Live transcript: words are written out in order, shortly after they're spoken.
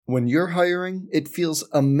When you're hiring, it feels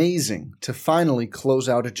amazing to finally close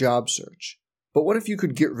out a job search. But what if you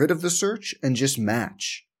could get rid of the search and just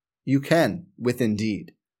match? You can with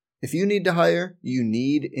Indeed. If you need to hire, you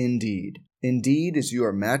need Indeed. Indeed is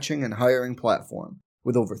your matching and hiring platform.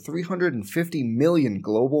 With over 350 million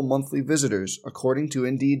global monthly visitors, according to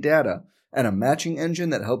Indeed data, and a matching engine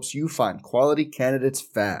that helps you find quality candidates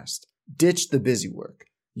fast. Ditch the busy work.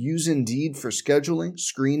 Use Indeed for scheduling,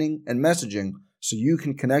 screening, and messaging so you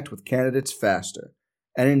can connect with candidates faster.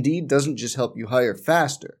 And Indeed doesn't just help you hire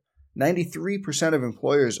faster. 93% of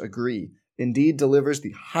employers agree Indeed delivers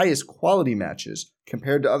the highest quality matches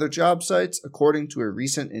compared to other job sites, according to a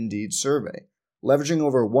recent Indeed survey. Leveraging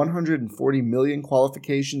over 140 million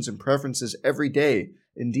qualifications and preferences every day,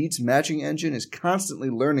 Indeed's matching engine is constantly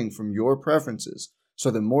learning from your preferences, so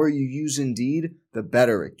the more you use Indeed, the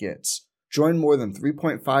better it gets. Join more than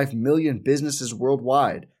 3.5 million businesses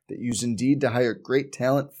worldwide that use Indeed to hire great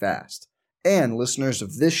talent fast. And listeners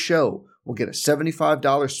of this show will get a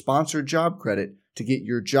 $75 sponsored job credit to get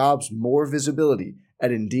your jobs more visibility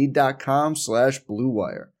at Indeed.com/Blue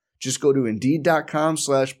Wire. Just go to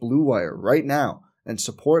Indeed.com/Blue Wire right now and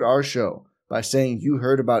support our show by saying you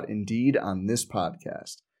heard about Indeed on this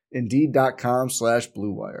podcast.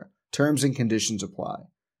 Indeed.com/Blue Wire. Terms and conditions apply.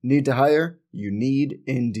 Need to hire? You need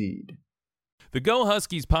Indeed. The Go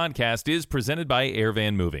Huskies podcast is presented by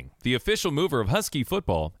Airvan Moving, the official mover of Husky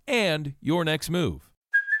football and your next move.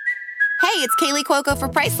 Hey, it's Kaylee Cuoco for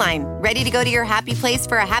Priceline. Ready to go to your happy place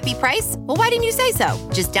for a happy price? Well, why didn't you say so?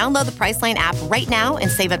 Just download the Priceline app right now and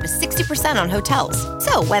save up to 60% on hotels.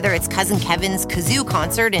 So whether it's Cousin Kevin's Kazoo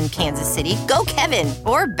Concert in Kansas City, go Kevin,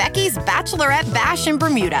 or Becky's Bachelorette Bash in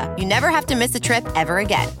Bermuda, you never have to miss a trip ever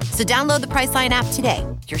again. So download the Priceline app today.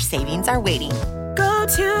 Your savings are waiting. Go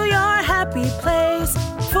to your happy place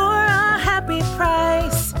for a happy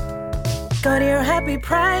price. Go to your happy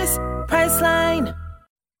price, Priceline.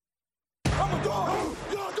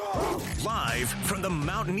 Live from the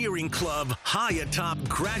Mountaineering Club, high atop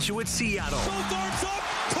Graduate Seattle. Both arms up,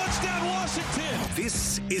 touchdown Washington.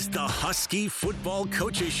 This is the Husky Football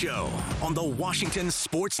Coaches Show on the Washington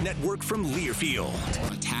Sports Network from Learfield.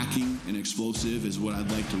 Attacking and explosive is what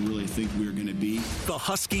I'd like to really think we're going to be. The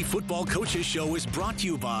Husky Football Coaches Show is brought to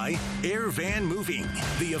you by Airvan Moving,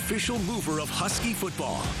 the official mover of Husky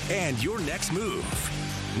football, and your next move.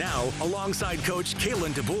 Now, alongside Coach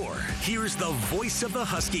Kalen DeBoer, here's the voice of the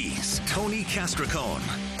Huskies, Tony Castricone.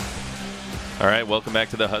 All right, welcome back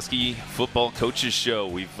to the Husky Football Coaches Show.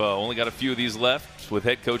 We've only got a few of these left with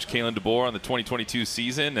head coach Kalen DeBoer on the 2022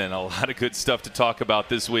 season, and a lot of good stuff to talk about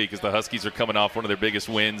this week as the Huskies are coming off one of their biggest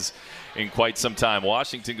wins in quite some time.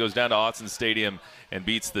 Washington goes down to Autzen Stadium and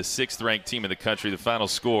beats the 6th-ranked team in the country. The final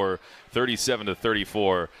score,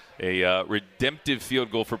 37-34. A redemptive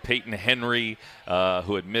field goal for Peyton Henry,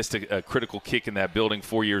 who had missed a critical kick in that building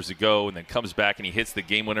 4 years ago, and then comes back and he hits the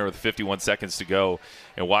game winner with 51 seconds to go.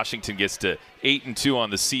 And Washington gets to 8-2 on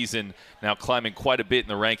the season, now climbing quite a bit in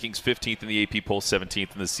the rankings, 15th in the AP poll,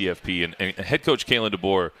 17th in the CFP. And head coach Kalen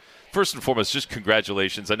DeBoer, first and foremost, just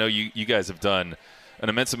congratulations. I know you guys have done an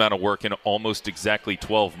immense amount of work in almost exactly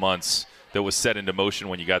 12 months that was set into motion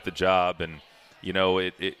when you got the job. And, you know,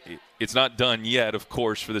 it's not done yet, of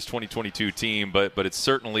course, for this 2022 team, but it's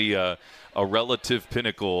certainly a relative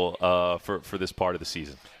pinnacle for this part of the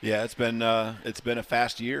season. Yeah, it's been a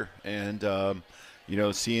fast year. And, you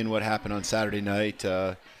know, seeing what happened on Saturday night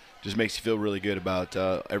just makes you feel really good about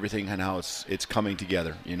everything and how it's coming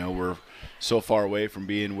together. You know, we're so far away from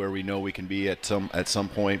being where we know we can be at some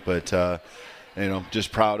point, but you know,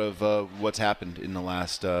 just proud of what's happened in the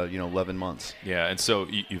last 11 months. Yeah, and so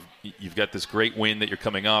you've got this great win that you're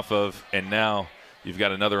coming off of, and now you've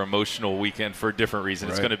got another emotional weekend for a different reason.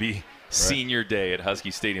 Right. It's going to be senior day at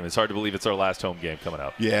Husky Stadium. It's hard to believe it's our last home game coming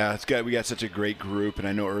up. Yeah, we got such a great group, and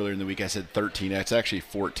I know earlier in the week I said 13. It's actually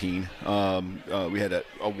 14. We had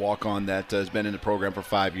a walk-on that has been in the program for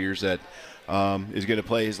 5 years that is going to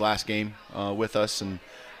play his last game with us, and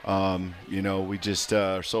you know, we just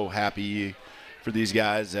are so happy for these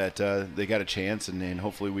guys that they got a chance, and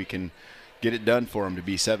hopefully we can get it done for them to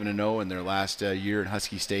be 7-0 in their last year in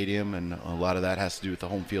Husky Stadium, and a lot of that has to do with the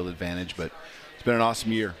home field advantage. But it's been an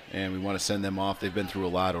awesome year, and we want to send them off. They've been through a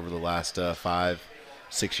lot over the last 5-6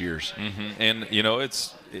 years. Mm-hmm. And, you know,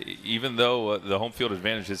 it's even though the home field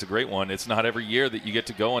advantage is a great one, it's not every year that you get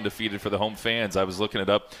to go undefeated for the home fans. I was looking it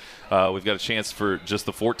up. We've got a chance for just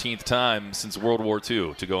the 14th time since World War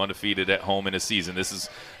II to go undefeated at home in a season. This is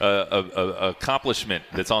an accomplishment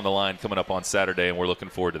that's on the line coming up on Saturday, and we're looking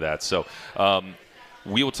forward to that. So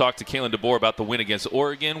we will talk to Kalen DeBoer about the win against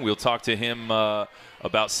Oregon. We'll talk to him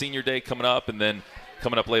about Senior Day coming up, and then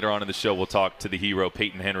Coming up later on in the show, we'll talk to the hero,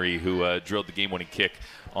 Peyton Henry, who drilled the game-winning kick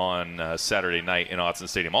on Saturday night in Autzen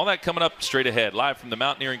Stadium. All that coming up straight ahead, live from the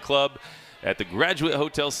Mountaineering Club at the Graduate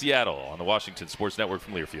Hotel Seattle on the Washington Sports Network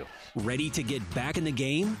from Learfield. Ready to get back in the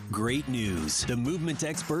game? Great news. The movement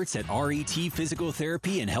experts at RET Physical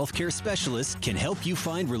Therapy and Healthcare Specialists can help you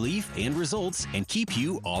find relief and results and keep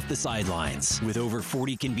you off the sidelines. With over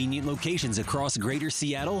 40 convenient locations across Greater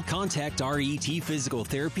Seattle, contact RET Physical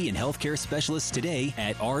Therapy and Healthcare Specialists today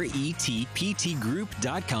at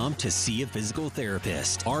retptgroup.com to see a physical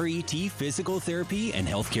therapist. RET Physical Therapy and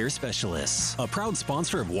Healthcare Specialists, a proud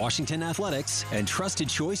sponsor of Washington Athletics and trusted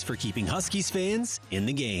choice for keeping Huskies fans in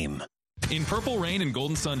the game. In purple rain and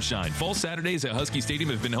golden sunshine, fall Saturdays at Husky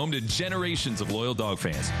Stadium have been home to generations of loyal dog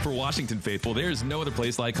fans. For Washington faithful, there is no other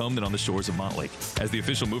place like home than on the shores of Montlake. As the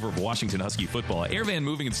official mover of Washington Husky football, Airvan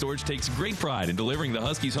Moving and Storage takes great pride in delivering the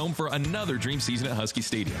Huskies home for another dream season at Husky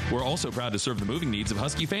Stadium. We're also proud to serve the moving needs of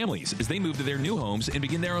Husky families as they move to their new homes and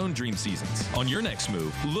begin their own dream seasons. On your next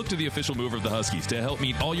move, look to the official mover of the Huskies to help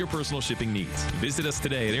meet all your personal shipping needs. Visit us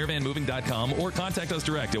today at airvanmoving.com or contact us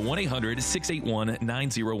direct at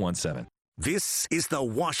 1-800-681-9017. This is the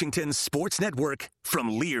Washington Sports Network from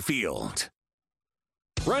Learfield.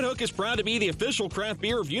 Red Hook is proud to be the official craft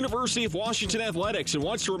beer of University of Washington Athletics and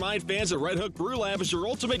wants to remind fans that Red Hook Brew Lab is your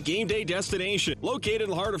ultimate game day destination. Located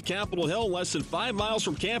in the heart of Capitol Hill, less than 5 miles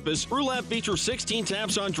from campus, Brew Lab features 16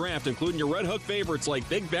 taps on draft, including your Red Hook favorites like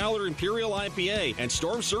Big Ballard Imperial IPA and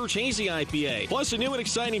Storm Surge Hazy IPA. Plus a new and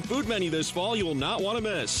exciting food menu this fall you will not want to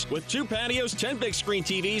miss. With 2 patios, 10 big screen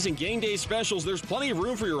TVs, and game day specials, there's plenty of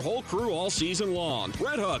room for your whole crew all season long.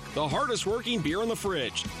 Red Hook, the hardest working beer in the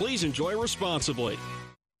fridge. Please enjoy responsibly.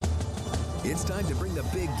 It's time to bring the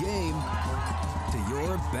big game to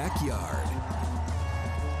your backyard.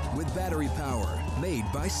 With battery power made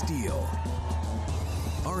by Steel.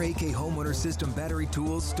 RAK Homeowner System battery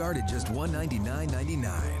tools start at just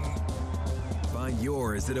 $199.99. Find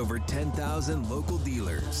yours at over 10,000 local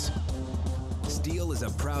dealers. Steel is a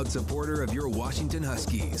proud supporter of your Washington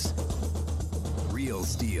Huskies. Real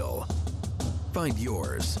Steel. Find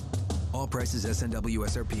yours. All prices SNW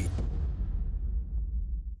SRP.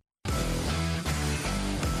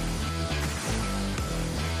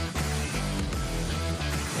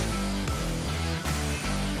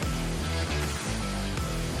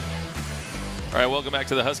 All right, welcome back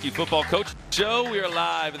to the Husky Football Coach Show. We are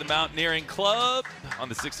live in the Mountaineering Club on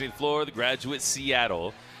the 16th floor of the Graduate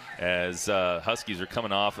Seattle as Huskies are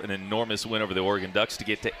coming off an enormous win over the Oregon Ducks to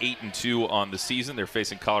get to 8-2 on the season. They're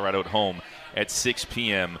facing Colorado at home at 6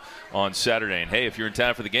 p.m. on Saturday. And, hey, if you're in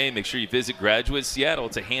town for the game, make sure you visit Graduate Seattle.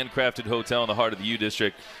 It's a handcrafted hotel in the heart of the U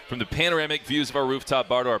District. From the panoramic views of our rooftop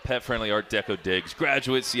bar to our pet-friendly Art Deco digs,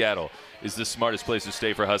 Graduate Seattle is the smartest place to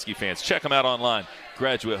stay for Husky fans. Check them out online,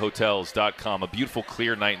 graduatehotels.com. A beautiful,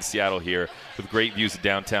 clear night in Seattle here with great views of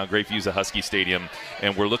downtown, great views of Husky Stadium,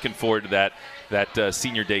 and we're looking forward to that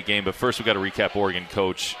senior day game. But first, we've got to recap Oregon,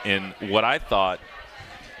 Coach, in what I thought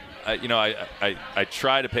I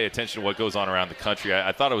try to pay attention to what goes on around the country.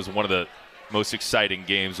 I thought it was one of the most exciting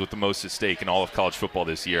games with the most at stake in all of college football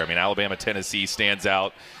this year. I mean, Alabama, Tennessee stands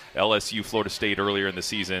out. LSU, Florida State earlier in the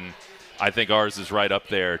season. I think ours is right up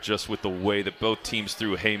there just with the way that both teams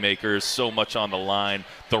threw haymakers, so much on the line,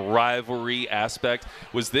 the rivalry aspect.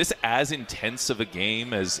 Was this as intense of a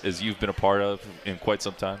game as you've been a part of in quite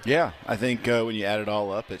some time? Yeah, I think when you add it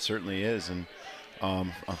all up, it certainly is. And,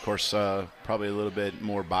 of course, probably a little bit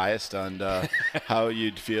more biased on how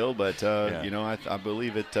you'd feel. But, yeah. I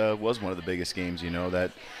believe it was one of the biggest games,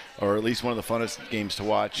 or at least one of the funnest games to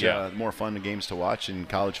watch, more fun games to watch in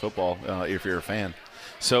college football if you're a fan.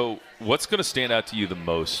 So what's going to stand out to you the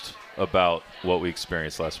most about what we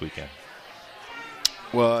experienced last weekend?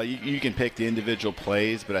 Well, you can pick the individual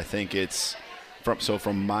plays, but I think it's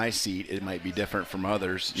from my seat, it might be different from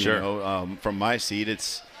others. Sure. From my seat,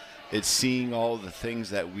 it's seeing all the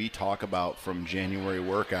things that we talk about from January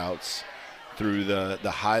workouts through the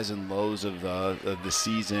highs and lows of the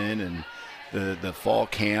season and the fall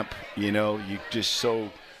camp. You just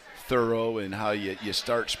so thorough in how you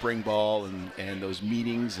start spring ball and those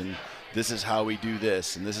meetings, and this is how we do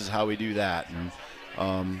this and this is how we do that, and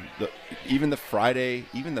even the Friday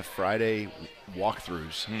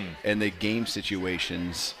walkthroughs and the game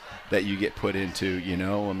situations that you get put into.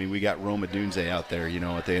 I mean, we got Roma Dunze out there,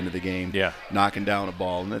 at the end of the game, knocking down a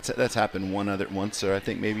ball, and that's happened once, or I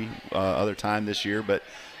think maybe other time this year, but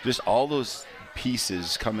just all those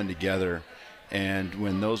pieces coming together. And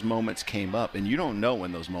when those moments came up, and you don't know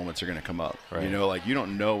when those moments are going to come up, right. You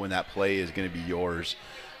don't know when that play is going to be yours,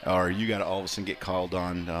 or you got to all of a sudden get called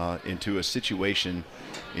on into a situation,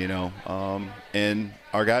 and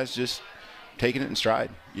our guys just taking it in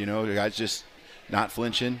stride. You know, the guys just not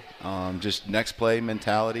flinching, just next play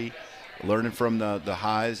mentality, learning from the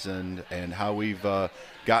highs and how we've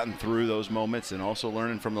gotten through those moments, and also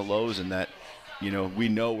learning from the lows, and that, you know, we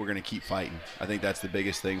know we're going to keep fighting. I think that's the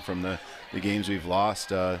biggest thing from the games we've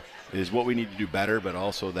lost, is what we need to do better, but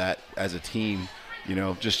also that as a team, you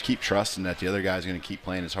know, just keep trusting that the other guy's going to keep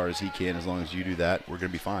playing as hard as he can. As long as you do that, we're going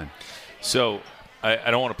to be fine. So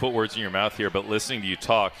I don't want to put words in your mouth here, but listening to you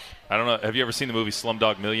talk, I don't know, have you ever seen the movie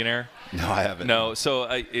Slumdog Millionaire? No, I haven't. No, so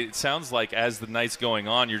it sounds like as the night's going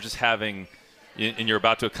on, you're just having, and you're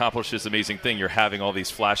about to accomplish this amazing thing, you're having all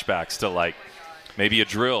these flashbacks to, like, maybe a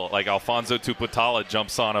drill, like Alfonso Tuputala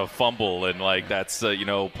jumps on a fumble, and like that's you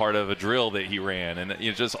know, part of a drill that he ran, and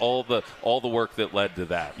you know, just all the work that led to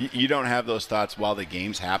that. You don't have those thoughts while the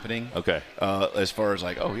game's happening. Okay. As far as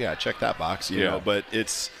like, oh yeah, check that box, you know. But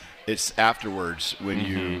it's afterwards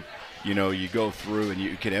when you know, you go through and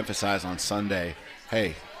you can emphasize on Sunday,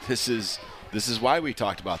 hey, this is why we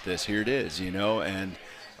talked about this. Here it is, you know, and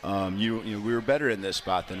you know, we were better in this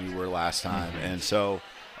spot than we were last time, and so.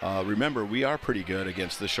 Remember, we are pretty good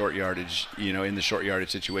against the short yardage, you know, in the short yardage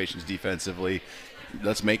situations defensively.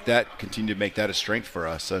 Let's continue to make that a strength for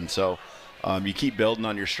us. And so you keep building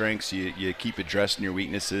on your strengths, you keep addressing your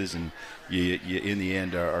weaknesses, and you in the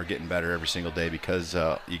end are getting better every single day because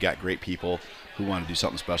you got great people who want to do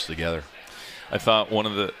something special together. I thought one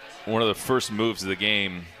of the first moves of the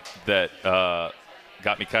game that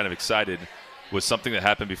got me kind of excited was something that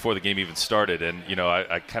happened before the game even started. And, you know,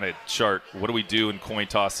 I kind of chart what do we do in coin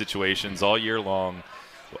toss situations all year long.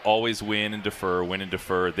 Always win and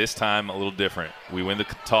defer. This time a little different. We win the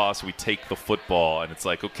toss, we take the football, and it's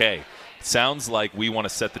like, okay, it sounds like we want to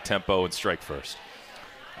set the tempo and strike first.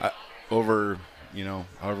 Over, you know,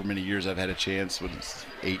 however many years I've had a chance, when it's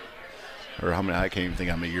 8 or how many, I can't even think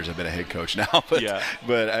how many years I've been a head coach now.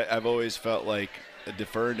 But I've always felt like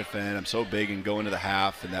defer and defend. I'm so big in going to the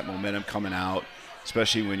half and that momentum coming out,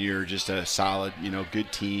 especially when you're just a solid, you know,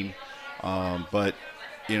 good team. But,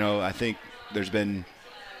 you know, I think there's been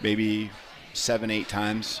maybe 7-8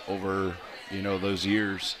 times over, you know, those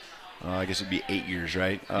years. I guess it'd be 8 years,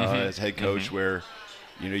 right? As head coach, where,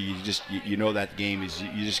 you know, you know that game is,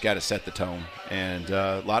 you just got to set the tone. And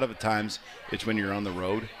a lot of the times it's when you're on the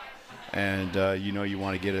road and, you know, you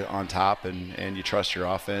want to get it on top and you trust your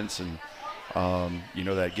offense, and you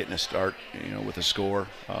know that getting a start, you know, with a score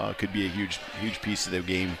could be a huge piece of the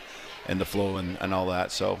game and the flow and all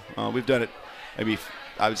that. So we've done it maybe,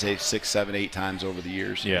 I would say 6, 7, 8 times over the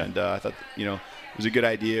years. Yeah. And I thought, you know, it was a good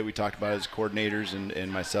idea. We talked about it as coordinators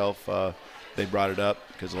and myself. They brought it up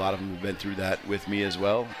because a lot of them have been through that with me as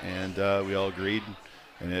well. And we all agreed.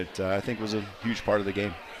 And it, I think, was a huge part of the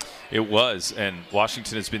game. It was. And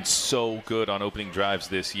Washington has been so good on opening drives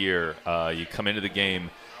this year. You come into the game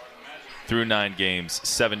through 9 games,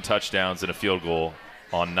 7 touchdowns and a field goal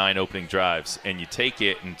on 9 opening drives, and you take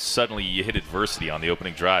it and suddenly you hit adversity on the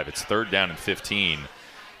opening drive. It's 3rd down and 15,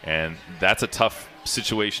 and that's a tough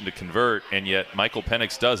situation to convert, and yet Michael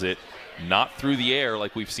Penix does it, not through the air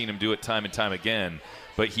like we've seen him do it time and time again,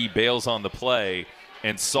 but he bails on the play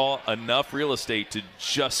and saw enough real estate to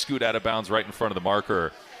just scoot out of bounds right in front of the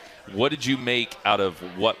marker. What did you make out of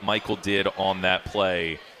what Michael did on that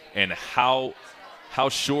play, and how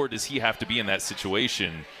sure does he have to be in that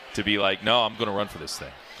situation to be like, no, I'm going to run for this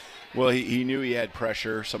thing? Well, he knew he had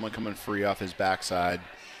pressure, someone coming free off his backside.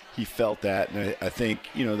 He felt that, and I think,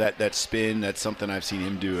 you know, that spin, that's something I've seen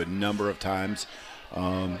him do a number of times, you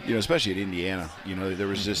know, especially at Indiana. You know, there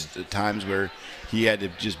was just times where he had to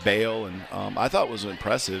just bail, and I thought what was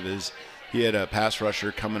impressive is he had a pass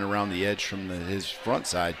rusher coming around the edge from his front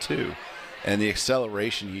side too, and the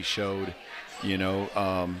acceleration he showed. You know,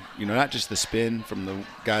 not just the spin from the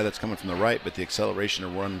guy that's coming from the right, but the acceleration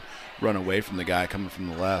to run away from the guy coming from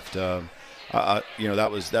the left. You know,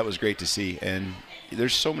 that was great to see. And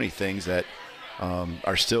there's so many things that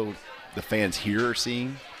are still the fans here are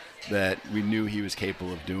seeing that we knew he was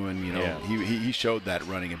capable of doing. You know, he showed that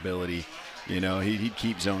running ability. You know, he'd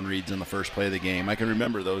keep zone reads on the first play of the game. I can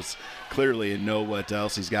remember those clearly and know what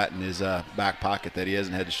else he's got in his back pocket that he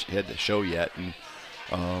hasn't had to show yet. And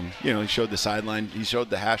you know, he showed the sideline. He showed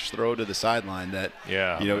the hash throw to the sideline that,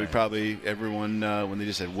 you know, everyone, when they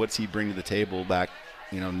just said, what's he bring to the table back,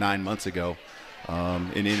 you know, 9 months ago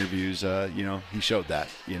in interviews, you know, he showed that,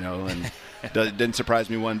 you know, and it didn't surprise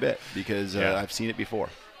me one bit because I've seen it before.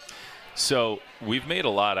 So we've made a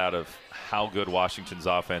lot out of how good Washington's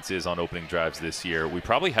offense is on opening drives this year. We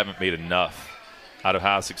probably haven't made enough out of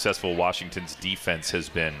how successful Washington's defense has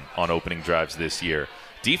been on opening drives this year.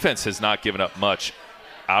 Defense has not given up much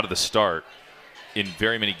out of the start in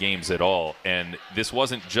very many games at all. And this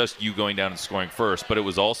wasn't just you going down and scoring first, but it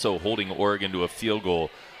was also holding Oregon to a field goal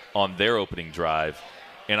on their opening drive.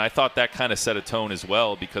 And I thought that kind of set a tone as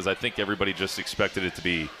well, because I think everybody just expected it to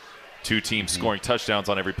be two teams scoring touchdowns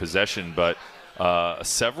on every possession. But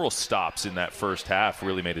several stops in that first half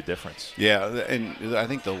really made a difference. Yeah, and I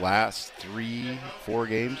think the last 3-4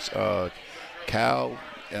 games, Cal,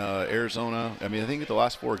 Arizona, I mean, I think the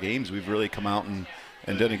last 4 games we've really come out and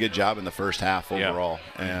done a good job in the first half overall.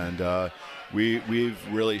 Yeah. And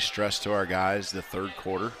we've really stressed to our guys the third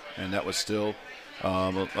quarter, and that was still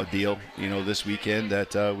a deal, this weekend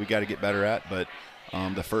that we got to get better at. But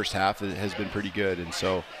the first half has been pretty good, and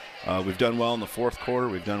so we've done well in the fourth quarter.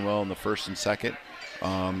 We've done well in the first and second.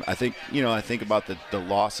 I think about the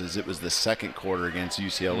losses. It was the second quarter against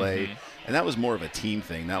UCLA, and that was more of a team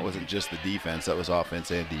thing. That wasn't just the defense. That was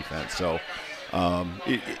offense and defense. So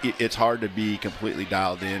it's hard to be completely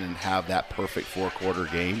dialed in and have that perfect four-quarter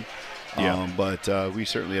game. But we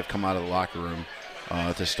certainly have come out of the locker room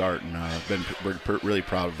to start, and we're really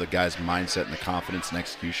proud of the guys' mindset and the confidence and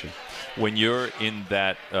execution. When you're in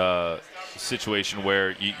that situation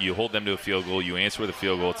where you hold them to a field goal, you answer with a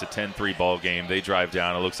field goal, it's a 10-3 ball game, they drive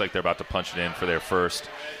down, it looks like they're about to punch it in for their first.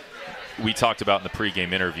 We talked about in the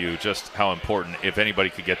pregame interview just how important, if anybody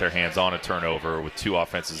could get their hands on a turnover with two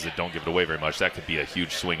offenses that don't give it away very much, that could be a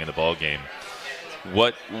huge swing in the ball game.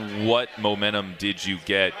 What momentum did you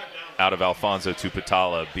get out of Alfonso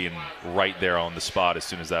Tuputala being right there on the spot as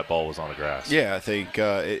soon as that ball was on the grass? Yeah, I think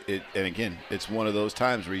and again, it's one of those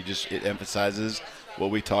times where it emphasizes what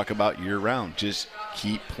we talk about year-round. Just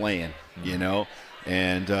keep playing,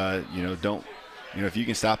 and don't. If you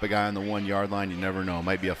can stop a guy on the 1 yard line, you never know. It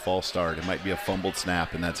might be a false start. It might be a fumbled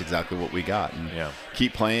snap, and that's exactly what we got. And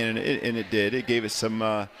keep playing, and it did. It gave us some,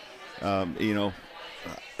 for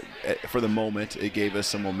the moment, it gave us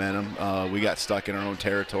some momentum. We got stuck in our own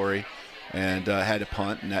territory and had to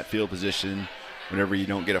punt in that field position whenever you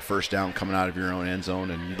don't get a first down coming out of your own end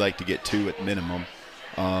zone, and you'd like to get 2 at minimum.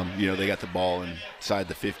 They got the ball inside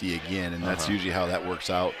the 50 again, and that's usually how that works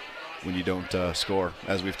out when you don't score,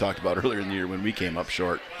 as we've talked about earlier in the year when we came up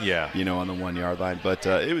short, on the 1 yard line. But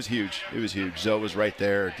it was huge. It was huge. Zoe was right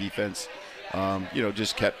there. Our defense,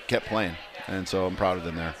 just kept playing, and so I'm proud of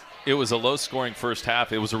them there. It was a low-scoring first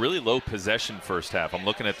half. It was a really low possession first half. I'm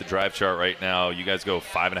looking at the drive chart right now. You guys go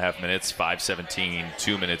 5.5 minutes, 5:17,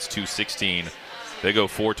 2 minutes, 2:16. They go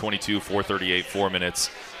 4:22, 4:38, 4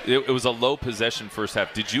 minutes. It was a low possession first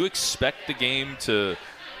half. Did you expect the game to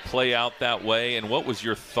play out that way? And what was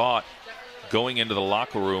your thought going into the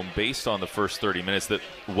locker room based on the first 30 minutes that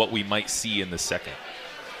what we might see in the second?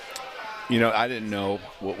 I didn't know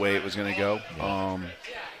what way it was going to go.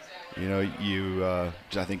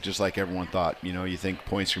 I think just like everyone thought, you think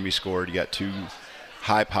points can be scored. You got two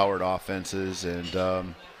high-powered offenses,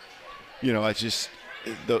 and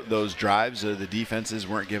those drives, the defenses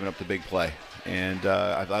weren't giving up the big play. And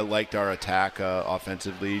I liked our attack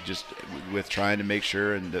offensively, just with trying to make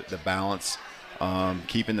sure and the balance,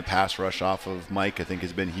 keeping the pass rush off of Mike, I think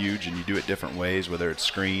has been huge. And you do it different ways, whether it's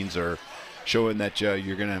screens or showing that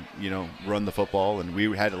you're going to, run the football. And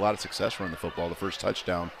we had a lot of success running the football. The first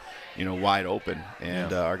touchdown, wide open.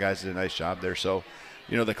 And our guys did a nice job there. So,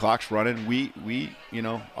 the clock's running. We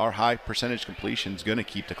our high percentage completion is going to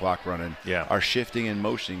keep the clock running. Yeah. Our shifting and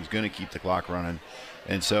motioning is going to keep the clock running.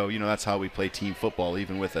 And so, that's how we play team football,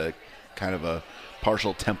 even with a kind of a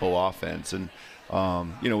partial tempo offense. And,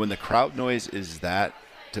 when the crowd noise is that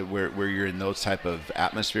to where you're in those type of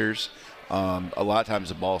atmospheres, a lot of times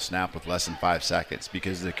the ball snapped with less than 5 seconds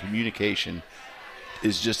because the communication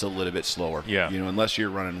is just a little bit slower. Yeah. Unless you're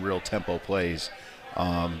running real tempo plays.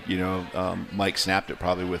 Mike snapped it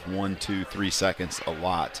probably with 1, 2, 3 seconds a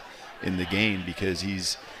lot in the game because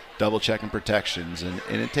he's double-checking protections, and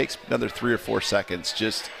it takes another 3 or 4 seconds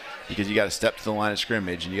just because you got to step to the line of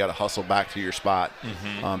scrimmage and you got to hustle back to your spot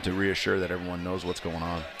to reassure that everyone knows what's going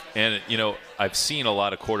on. And, I've seen a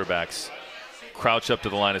lot of quarterbacks crouch up to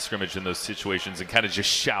the line of scrimmage in those situations and kind of just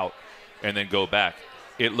shout and then go back.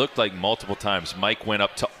 It looked like multiple times Mike went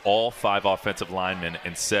up to all 5 offensive linemen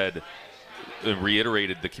and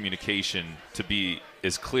reiterated the communication to be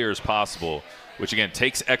as clear as possible, which again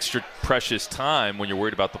takes extra precious time when you're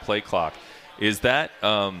worried about the play clock. Is that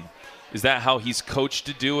how he's coached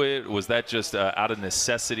to do it? Was that just out of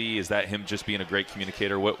necessity? Is that him just being a great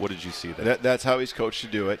communicator? What did you see there? That's how he's coached to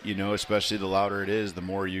do it. Especially the louder it is, the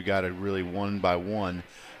more you got to really one by one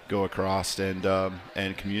go across and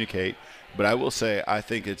communicate. But I will say, I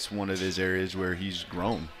think it's one of his areas where he's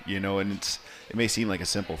grown. And it may seem like a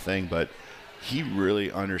simple thing, but he really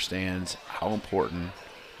understands how important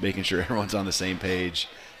making sure everyone's on the same page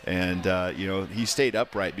And, he stayed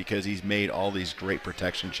upright because he's made all these great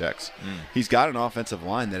protection checks. He's got an offensive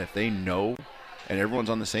line that if they know and everyone's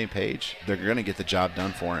on the same page, they're going to get the job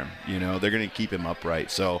done for him. They're going to keep him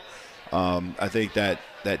upright. So I think that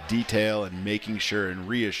detail and making sure and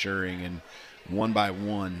reassuring and one by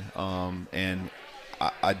one, and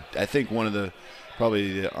I think one of the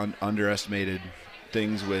probably the underestimated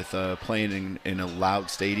things with playing in a loud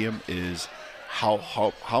stadium is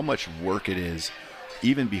how much work it is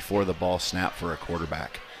even before the ball snapped for a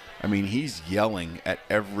quarterback. I mean, he's yelling at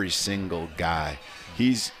every single guy.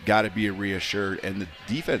 He's got to be reassured, and the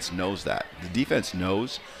defense knows that. The defense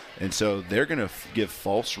knows, and so they're going to give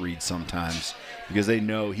false reads sometimes because they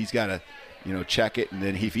know he's got to, check it, and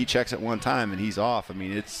then if he checks it one time and he's off, I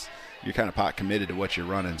mean, you're kind of pot committed to what you're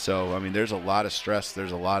running. So, I mean, there's a lot of stress.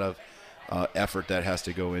 There's a lot of effort that has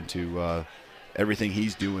to go into everything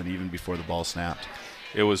he's doing even before the ball snapped.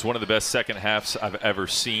 It was one of the best second halves I've ever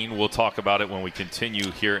seen. We'll talk about it when we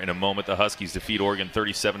continue here in a moment. The Huskies defeat Oregon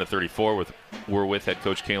 37-34. We're with head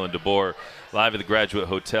coach Kalen DeBoer live at the Graduate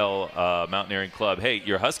Hotel Mountaineering Club. Hey,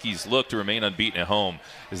 your Huskies look to remain unbeaten at home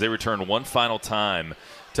as they return one final time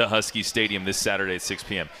to Husky Stadium this Saturday at 6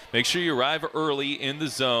 p.m. Make sure you arrive early in the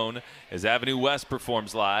zone as Avenue West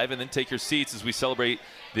performs live, and then take your seats as we celebrate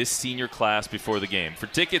this senior class before the game. For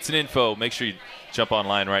tickets and info, make sure you jump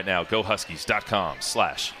online right now.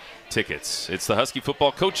 GoHuskies.com/tickets. It's the Husky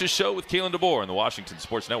Football Coaches Show with Kalen DeBoer on the Washington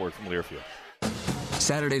Sports Network from Learfield.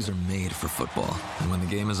 Saturdays are made for football, and when the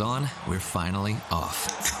game is on, we're finally off.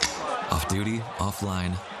 Off duty,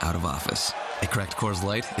 offline, out of office. At Cracked Coors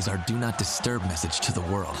Light is our do not disturb message to the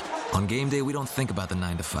world. On game day, we don't think about the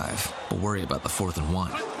 9 to 5, but worry about the 4th and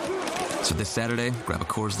 1. So this Saturday, grab a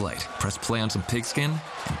Coors Light, press play on some pigskin,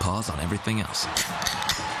 and pause on everything else.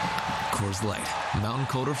 Coors Light, mountain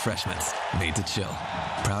cold refreshments, made to chill.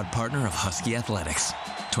 Proud partner of Husky Athletics.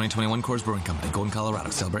 2021 Coors Brewing Company, Golden,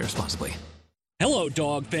 Colorado. Celebrate responsibly. Hello,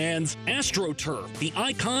 dog fans. AstroTurf, the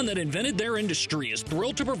icon that invented their industry, is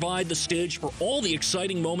thrilled to provide the stage for all the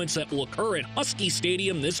exciting moments that will occur at Husky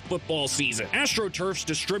Stadium this football season. AstroTurf's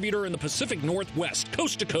distributor in the Pacific Northwest,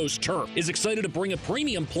 Coast to Coast Turf, is excited to bring a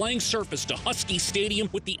premium playing surface to Husky Stadium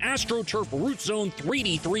with the AstroTurf Root Zone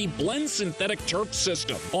 3D3 blend synthetic turf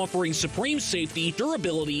system, offering supreme safety,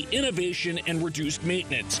 durability, innovation, and reduced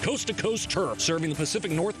maintenance. Coast to Coast Turf, serving the Pacific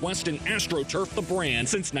Northwest and AstroTurf the brand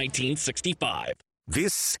since 1965.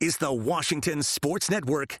 This is the Washington Sports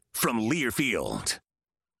Network from Learfield.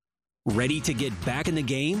 Ready to get back in the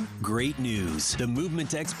game? Great news. The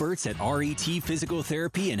movement experts at RET Physical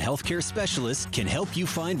Therapy and Healthcare Specialists can help you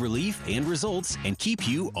find relief and results and keep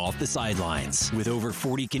you off the sidelines. With over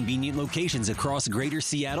 40 convenient locations across Greater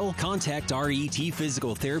Seattle, contact RET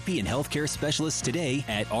Physical Therapy and Healthcare Specialists today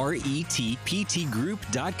at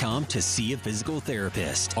retptgroup.com to see a physical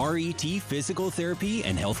therapist. RET Physical Therapy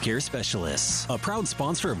and Healthcare Specialists, a proud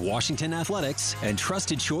sponsor of Washington Athletics and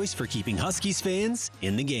trusted choice for keeping Huskies fans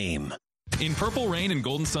in the game. In purple rain and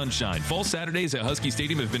golden sunshine, fall Saturdays at Husky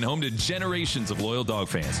Stadium have been home to generations of loyal dog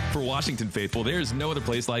fans. For Washington faithful, there is no other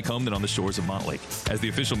place like home than on the shores of Montlake. As the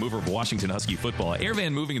official mover of Washington Husky football,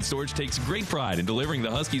 Airvan Moving and Storage takes great pride in delivering the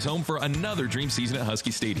Huskies home for another dream season at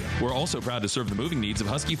Husky Stadium. We're also proud to serve the moving needs of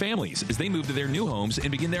Husky families as they move to their new homes and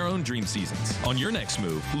begin their own dream seasons. On your next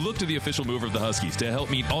move, look to the official mover of the Huskies to help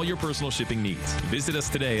meet all your personal shipping needs. Visit us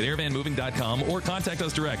today at airvanmoving.com or contact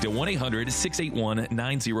us direct at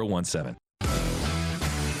 1-800-681-9017.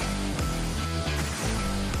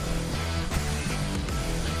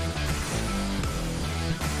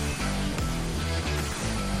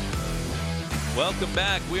 Welcome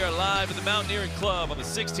back. We are live at the Mountaineering Club on the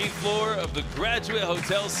 16th floor of the Graduate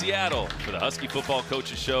Hotel Seattle for the Husky Football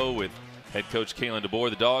Coaches Show with head coach Kalen DeBoer.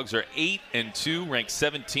 The Dogs are 8-2, ranked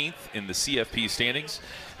 17th in the CFP standings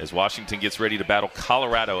as Washington gets ready to battle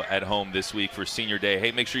Colorado at home this week for Senior Day.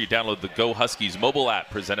 Hey, make sure you download the Go Huskies mobile app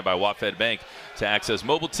presented by WaFd Bank to access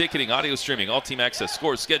mobile ticketing, audio streaming, all-team access,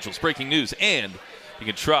 scores, schedules, breaking news, and you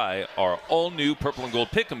can try our all-new Purple and Gold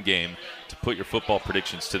Pick'em game to put your football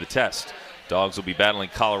predictions to the test. Dogs will be battling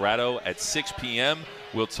Colorado at 6 p.m.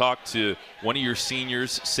 We'll talk to one of your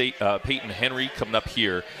seniors, Peyton Henry, coming up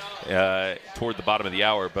here toward the bottom of the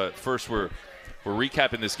hour. But first, we're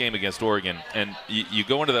recapping this game against Oregon. And you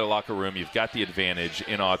go into that locker room, you've got the advantage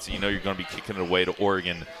in odds. You know you're going to be kicking it away to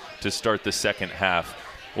Oregon to start the second half.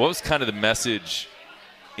 What was kind of the message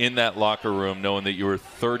in that locker room, knowing that you were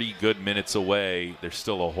 30 good minutes away? There's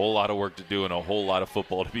still a whole lot of work to do and a whole lot of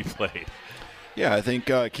football to be played. Yeah, I think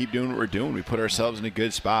keep doing what we're doing. We put ourselves in a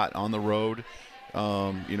good spot on the road,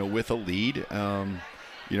 with a lead.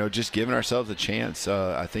 Just giving ourselves a chance.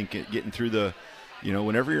 I think getting through the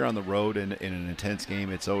whenever you're on the road in an intense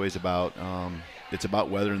game, it's always about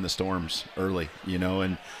weathering the storms early,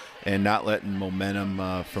 and not letting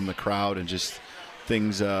momentum from the crowd and just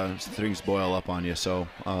things boil up on you. So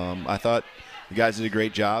I thought the guys did a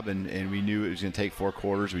great job, and we knew it was going to take 4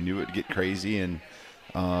 quarters. We knew it would get crazy, and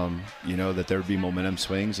that there would be momentum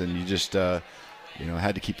swings, and you just had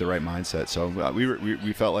to keep the right mindset. So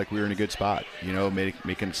we felt like we were in a good spot,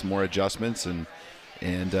 making some more adjustments,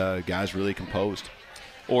 and guys really composed.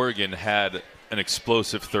 Oregon had an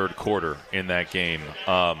explosive third quarter in that game.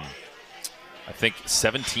 I think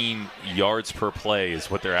 17 yards per play is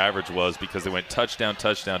what their average was, because they went touchdown,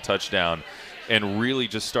 touchdown, touchdown, and really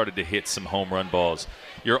just started to hit some home run balls.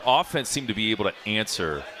 Your offense seemed to be able to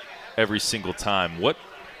answer every single time. What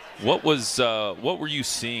were you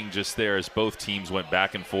seeing just there as both teams went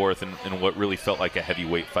back and forth and what really felt like a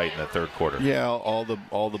heavyweight fight in the third quarter? Yeah, all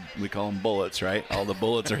the we call them bullets, right? All the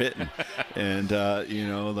bullets are hitting, and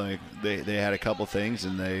they had a couple things,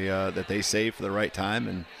 and that they saved for the right time,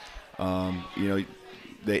 and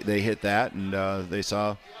they hit that, and they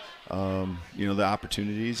saw the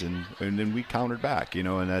opportunities, and then we countered back,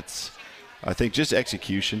 and that's, I think, just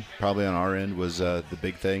execution probably on our end was the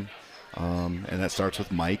big thing. And that starts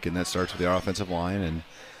with Mike, and that starts with the offensive line,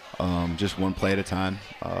 and just one play at a time.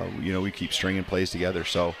 We keep stringing plays together.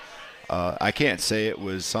 So I can't say it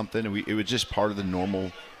was something. It was just part of the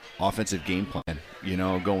normal offensive game plan,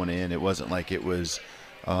 going in. It wasn't like it was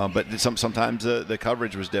but sometimes the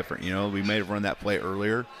coverage was different. We may have run that play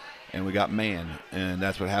earlier, and we got man, and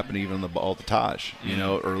that's what happened even on the ball to Taj.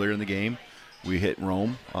 Earlier in the game, we hit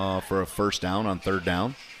Rome for a first down on third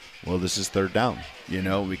down. Well, this is third down.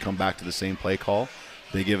 We come back to the same play call.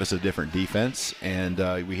 They give us a different defense, and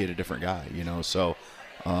we hit a different guy. So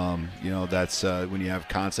that's when you have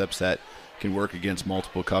concepts that can work against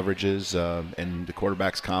multiple coverages, and the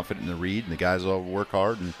quarterback's confident in the read, and the guys all work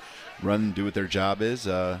hard and run and do what their job is.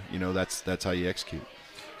 That's how you execute.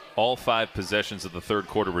 All 5 possessions of the third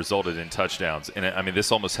quarter resulted in touchdowns, and I mean,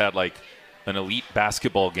 this almost had like an elite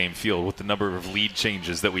basketball game feel with the number of lead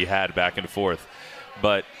changes that we had back and forth.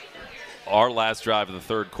 But our last drive of the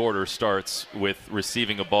third quarter starts with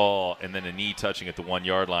receiving a ball and then a knee touching at the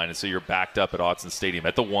 1-yard line, and so you're backed up at Autzen Stadium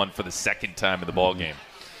at the 1 for the second time in the ball game.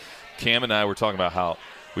 Cam and I were talking about how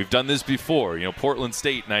we've done this before. Portland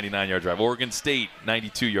State 99-yard drive, Oregon State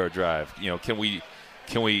 92-yard drive. Can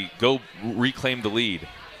we go reclaim the lead?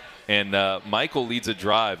 And Michael leads a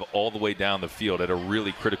drive all the way down the field at a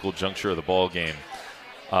really critical juncture of the ball game.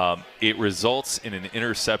 It results in an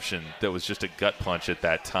interception that was just a gut punch at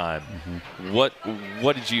that time. Mm-hmm. What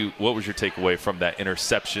was your takeaway from that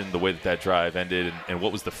interception, the way that drive ended, and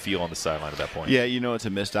what was the feel on the sideline at that point? Yeah, it's a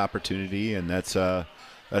missed opportunity, and that's the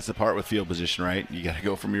part with field position, right? You got to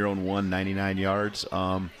go from your own 99 yards.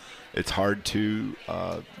 It's hard to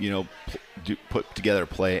put together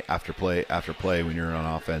play after play after play when you're on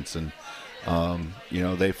offense, and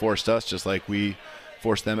they forced us just like we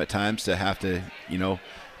forced them at times to have to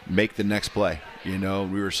make the next play. We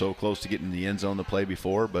were so close to getting in the end zone the play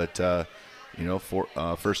before, but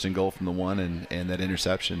first and goal from the 1 and that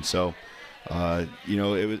interception. So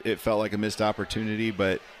it felt like a missed opportunity,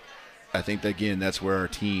 but I think that, again, that's where our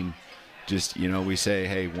team just we say,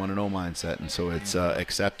 hey, 1-0 mindset, and so it's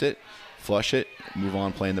accept it, flush it, move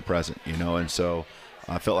on, play in the present. And so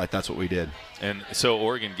I felt like that's what we did. And so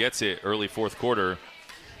Oregon gets it early fourth quarter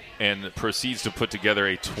and proceeds to put together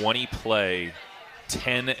a 20-play,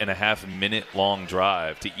 10.5-minute long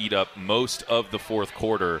drive to eat up most of the fourth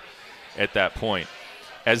quarter at that point.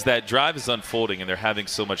 As that drive is unfolding and they're having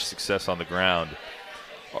so much success on the ground,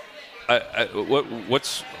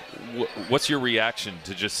 what's your reaction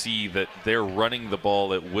to just see that they're running the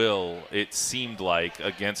ball at will, it seemed like,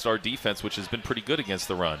 against our defense, which has been pretty good against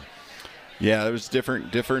the run? Yeah, there was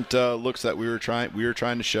different looks that we were trying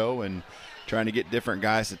to show, and trying to get different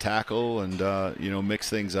guys to tackle and mix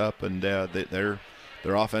things up, and their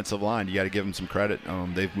offensive line, you got to give them some credit.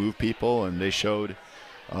 They've moved people, and they showed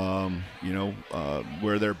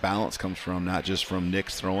where their balance comes from, not just from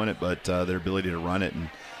Nick's throwing it, but their ability to run it. And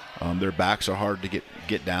their backs are hard to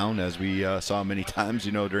get down, as we saw many times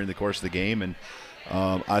during the course of the game. And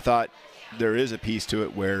I thought there is a piece to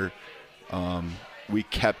it where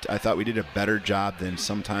I thought we did a better job than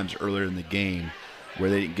sometimes earlier in the game, where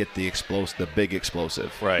they didn't get the big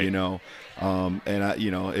explosive, right? And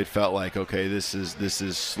it felt like, okay, this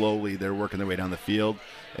is slowly they're working their way down the field,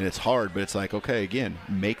 and it's hard, but it's like, okay, again,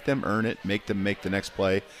 make them earn it, make them make the next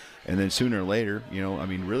play, and then sooner or later,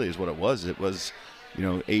 really is what it was. It was,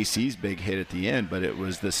 AC's big hit at the end, but it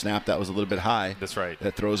was the snap that was a little bit high. That's right.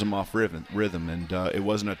 That throws them off rhythm, and it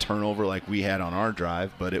wasn't a turnover like we had on our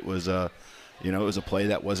drive, but it was it was a play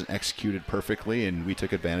that wasn't executed perfectly, and we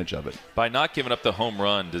took advantage of it. By not giving up the home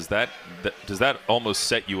run, does that almost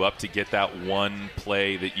set you up to get that one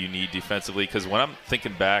play that you need defensively? Because when I'm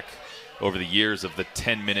thinking back over the years of the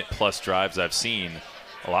 10-minute-plus drives I've seen,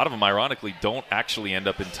 a lot of them, ironically, don't actually end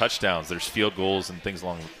up in touchdowns. There's field goals and things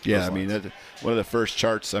along those lines. I mean, one of the first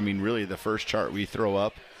charts, really the first chart we throw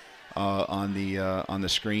up on the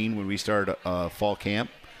screen when we start fall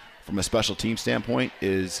camp from a special team standpoint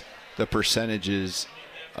is the percentages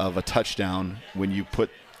of a touchdown when you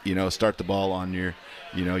put, start the ball on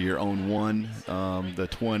your own 1, the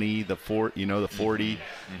 20, the 4, the 40,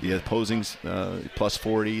 the opposing's plus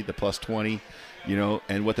 40, the plus 20,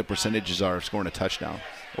 and what the percentages are of scoring a touchdown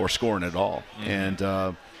or scoring at all. And,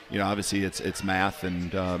 obviously it's math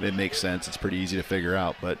and it makes sense. It's pretty easy to figure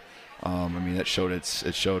out, but it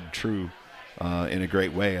showed true in a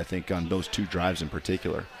great way, I think, on those 2 drives in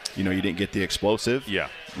particular. You didn't get the explosive. Yeah.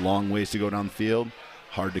 Long ways to go down the field,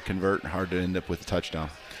 hard to convert, and hard to end up with a touchdown.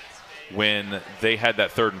 When they had that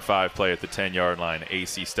 3rd and 5 play at the 10-yard line,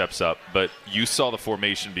 AC steps up, but you saw the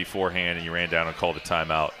formation beforehand and you ran down and called a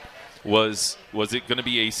timeout. Was it going to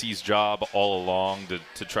be AC's job all along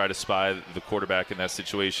to try to spy the quarterback in that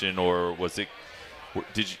situation, or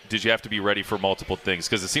did you have to be ready for multiple things?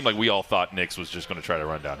 Because it seemed like we all thought Nix was just going to try to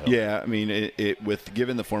run downhill. Yeah, with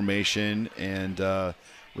given the formation and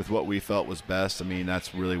with what we felt was best,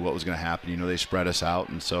 that's really what was going to happen. They spread us out,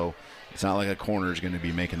 and so it's not like a corner is going to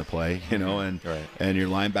be making the play, and your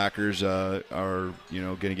linebackers are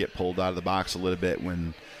going to get pulled out of the box a little bit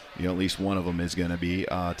when at least one of them is going to be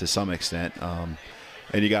to some extent.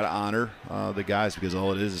 And you got to honor the guys, because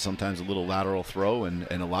all it is sometimes a little lateral throw, and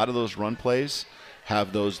a lot of those run plays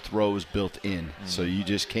have those throws built in. So you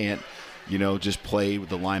just can't, just play with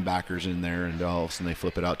the linebackers in there and all of a sudden they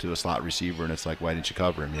flip it out to a slot receiver and it's like, why didn't you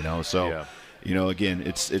cover him, So, again,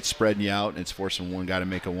 it's spreading you out and it's forcing one guy to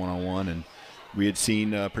make a one-on-one. And we had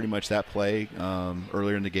seen pretty much that play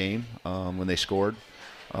earlier in the game when they scored.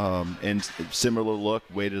 And similar look,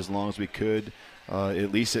 waited as long as we could.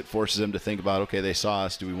 At least it forces them to think about, okay, they saw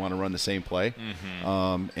us. Do we want to run the same play?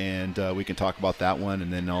 And we can talk about that one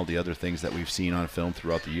and then all the other things that we've seen on film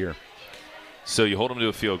throughout the year. So you hold them to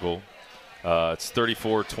a field goal. It's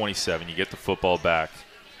 34-27. You get the football back,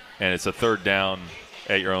 and it's a 3rd down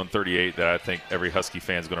at your own 38 that I think every Husky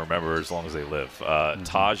fan is going to remember as long as they live.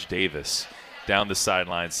 Taj Davis down the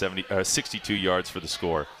sideline, 62 yards for the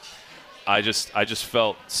score. I just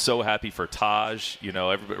felt so happy for Taj.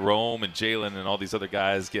 Everybody, Rome and Jalen and all these other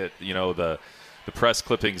guys get, the press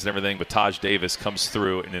clippings and everything, but Taj Davis comes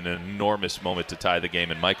through in an enormous moment to tie the game,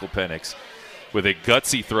 and Michael Penix with a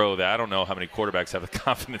gutsy throw that I don't know how many quarterbacks have the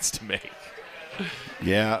confidence to make.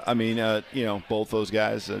 Yeah, both those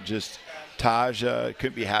guys, Taj,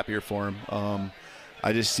 couldn't be happier for him.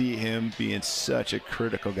 I just see him being such a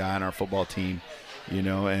critical guy on our football team.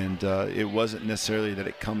 And it wasn't necessarily that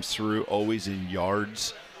it comes through always in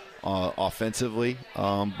yards offensively,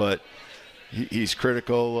 but he's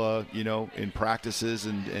critical, in practices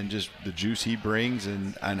and just the juice he brings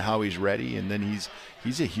and how he's ready. And then he's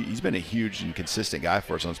been a huge and consistent guy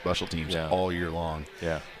for us on special teams all year long.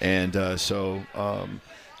 Yeah. And it's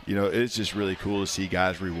just really cool to see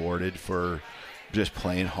guys rewarded for just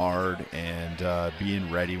playing hard and being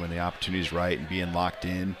ready when the opportunity's right and being locked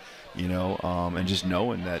in. And just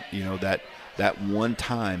knowing that, that one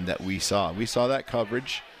time that we saw that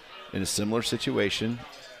coverage in a similar situation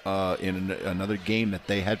in another game that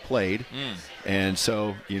they had played. And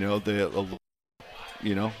so,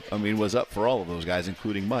 was up for all of those guys,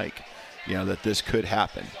 including Mike, that this could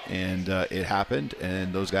happen. And it happened,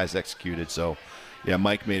 and those guys executed. So, yeah,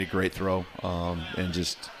 Mike made a great throw and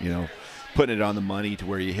just, putting it on the money to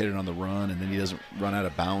where you hit it on the run and then he doesn't run out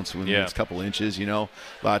of bounds when it's a couple inches. A lot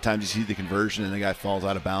of times you see the conversion and the guy falls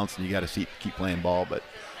out of bounds and you got to keep playing ball. But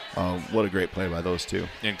what a great play by those two.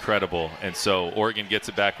 Incredible. And so Oregon gets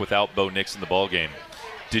it back without Bo Nix in the ball game.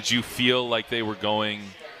 Did you feel like they were going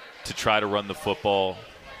to try to run the football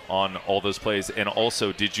on all those plays? And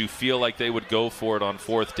also, did you feel like they would go for it on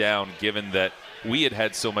 4th down, given that we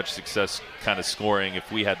had so much success kind of scoring if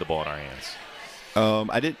we had the ball in our hands?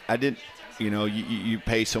 I didn't. You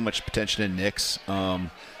pay so much attention to Nix.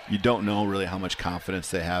 You don't know really how much confidence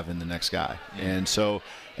they have in the next guy. And so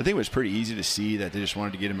I think it was pretty easy to see that they just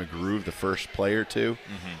wanted to get him a groove the first play or two.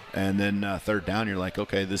 And then 3rd down, you're like,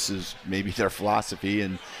 okay, this is maybe their philosophy,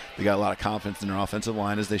 and they got a lot of confidence in their offensive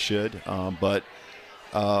line, as they should. But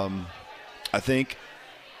I think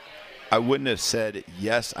I wouldn't have said,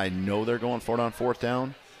 yes, I know they're going for it on 4th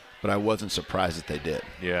down, but I wasn't surprised that they did.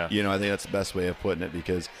 Yeah. I think that's the best way of putting it,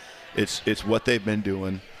 because it's what they've been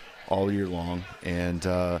doing all year long. And,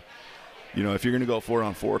 if you're going to go for it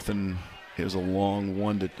on 4th and it was a long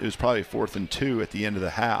one, it was probably 4th and 2 at the end of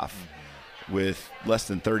the half with less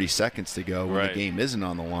than 30 seconds to go when the game isn't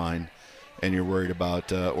on the line, and you're worried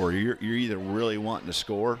about, or you're either really wanting to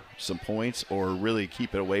score some points or really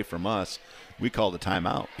keep it away from us. We called a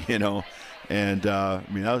timeout, and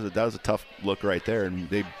that was a tough look right there, and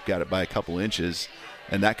they got it by a couple inches,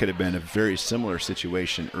 and that could have been a very similar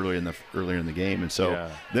situation earlier in the game, and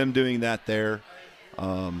so them doing that there,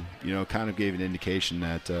 kind of gave an indication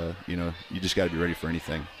that you just got to be ready for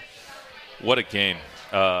anything. What a game!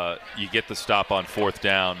 You get the stop on 4th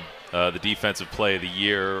down. The defensive play of the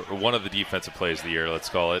year, or one of the defensive plays of the year, let's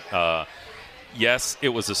call it. Yes, it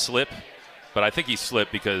was a slip, but I think he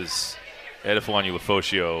slipped because Edifwani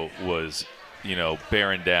Lefosio was,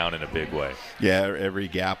 bearing down in a big way. Yeah, every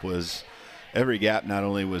gap not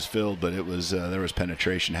only was filled, but it was there was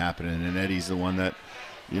penetration happening, and Eddie's the one that,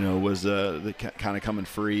 was the kind of coming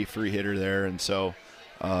free hitter there, and so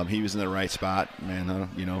he was in the right spot. Man,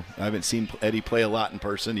 I haven't seen Eddie play a lot in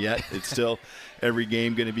person yet. It's still every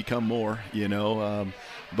game going to become more,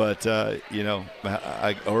 but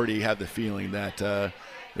I already have the feeling that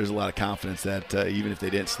there's a lot of confidence that even if they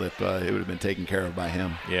didn't slip, it would have been taken care of by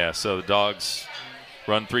him. Yeah, so the Dogs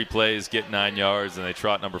run 3 plays, get 9 yards, and they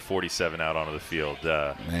trot number 47 out onto the field.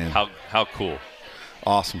 Man. How cool.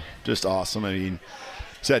 Awesome. Just awesome. I mean,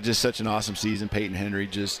 he's had just such an awesome season. Peyton Henry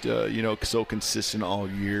just, so consistent all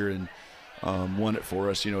year and won it for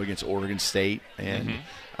us, against Oregon State. And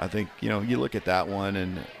I think, you look at that one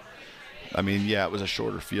and, it was a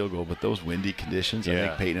shorter field goal, but those windy conditions, I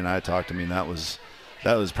think Peyton and I talked,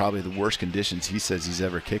 that was probably the worst conditions he says he's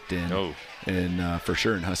ever kicked in. And for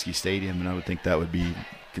sure in Husky Stadium, and I would think that would be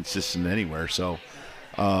consistent anywhere. So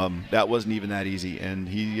that wasn't even that easy, and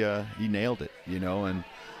he nailed it, and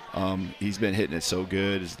he's been hitting it so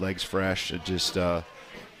good. His leg's fresh. It just I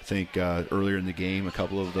think earlier in the game, a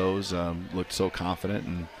couple of those looked so confident,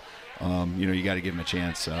 and you got to give him a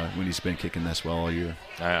chance when he's been kicking this well all year.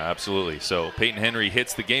 Absolutely. So Peyton Henry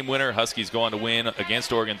hits the game winner. Huskies go on to win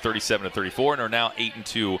against Oregon 37-34 and are now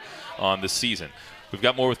 8-2 on the season. We've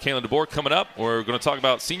got more with Kalen DeBoer coming up. We're going to talk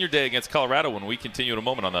about Senior Day against Colorado when we continue in a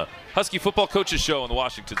moment on the Husky Football Coaches Show on the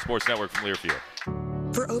Washington Sports Network from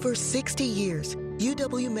Learfield. For over 60 years,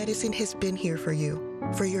 UW Medicine has been here for you,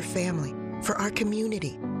 for your family, for our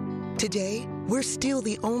community. Today, we're still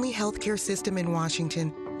the only healthcare system in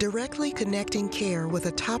Washington directly connecting care with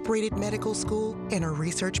a top-rated medical school and a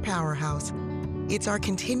research powerhouse. It's our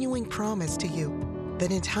continuing promise to you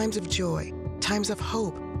that in times of joy, times of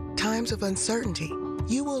hope, times of uncertainty,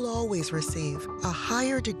 you will always receive a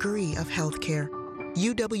higher degree of healthcare.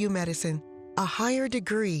 UW Medicine, a higher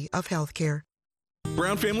degree of healthcare.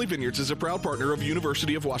 Brown Family Vineyards is a proud partner of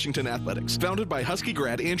University of Washington Athletics. Founded by Husky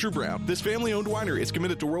grad Andrew Brown, this family-owned winery is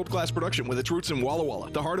committed to world-class production with its roots in Walla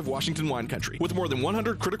Walla, the heart of Washington wine country. With more than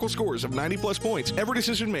 100 critical scores of 90-plus points, every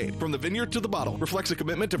decision made, from the vineyard to the bottle, reflects a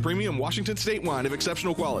commitment to premium Washington State wine of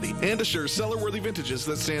exceptional quality and assures cellar-worthy vintages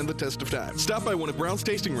that stand the test of time. Stop by one of Brown's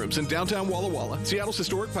tasting rooms in downtown Walla Walla, Seattle's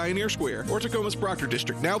historic Pioneer Square, or Tacoma's Proctor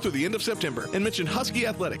District, now through the end of September, and mention Husky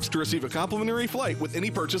Athletics to receive a complimentary flight with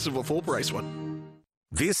any purchase of a full-price one.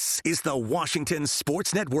 This is the Washington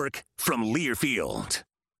Sports Network from Learfield.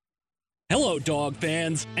 Hello, dog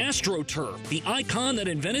fans. AstroTurf, the icon that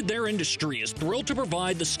invented their industry, is thrilled to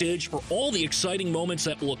provide the stage for all the exciting moments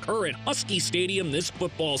that will occur at Husky Stadium this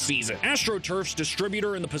football season. AstroTurf's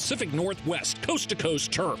distributor in the Pacific Northwest, Coast to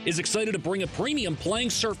Coast Turf, is excited to bring a premium playing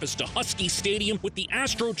surface to Husky Stadium with the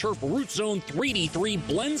AstroTurf Root Zone 3D3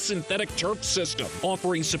 blend synthetic turf system,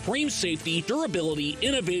 offering supreme safety, durability,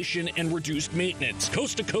 innovation, and reduced maintenance.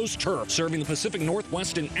 Coast to Coast Turf, serving the Pacific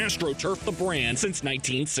Northwest and AstroTurf, the brand, since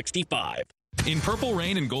 1965. In purple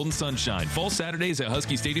rain and golden sunshine, fall Saturdays at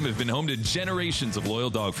Husky Stadium have been home to generations of loyal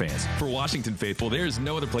dog fans. For Washington faithful, there is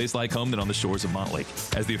no other place like home than on the shores of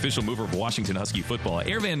Montlake. As the official mover of Washington Husky football,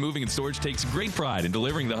 Airvan Moving and Storage takes great pride in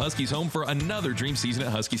delivering the Huskies home for another dream season at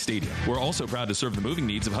Husky Stadium. We're also proud to serve the moving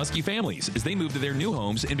needs of Husky families as they move to their new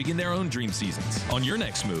homes and begin their own dream seasons. On your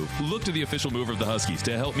next move, look to the official mover of the Huskies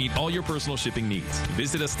to help meet all your personal shipping needs.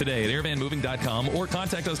 Visit us today at airvanmoving.com or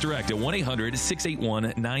contact us direct at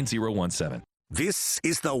 1-800-681-9017. This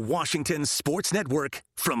is the Washington Sports Network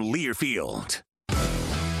from Learfield.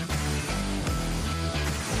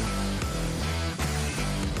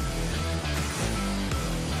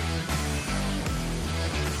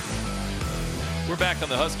 We're back on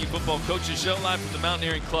the Husky Football Coaches Show, live from the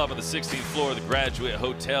Mountaineering Club on the 16th floor of the Graduate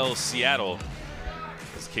Hotel, Seattle.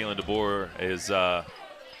 As Kalen DeBoer is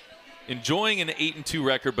enjoying an 8-2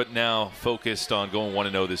 record, but now focused on going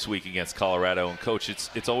 1-0 this week against Colorado. And Coach,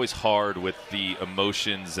 it's always hard with the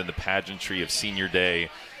emotions and the pageantry of senior day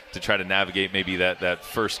to try to navigate maybe that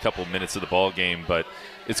first couple minutes of the ball game, but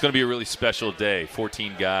it's going to be a really special day.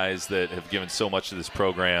 14 guys that have given so much to this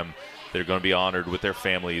program. They're going to be honored with their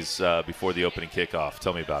families before the opening kickoff.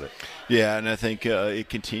 Tell me about it. Yeah, and I think it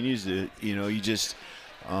continues to, you just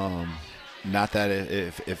not that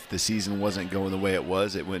if the season wasn't going the way it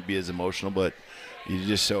was, it wouldn't be as emotional, but I'm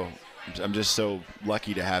just so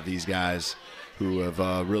lucky to have these guys who have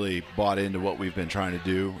really bought into what we've been trying to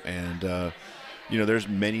do. And, there's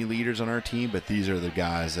many leaders on our team, but these are the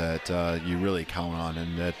guys that you really count on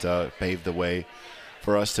and that paved the way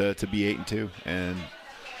for us to be 8-2. And,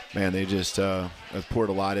 man, they just have poured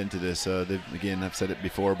a lot into this. I've said it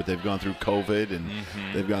before, but they've gone through COVID and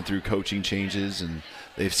they've gone through coaching changes and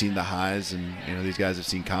they've seen the highs. And these guys have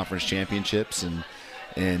seen conference championships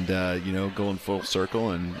and going full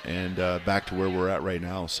circle and back to where we're at right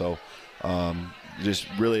now. So just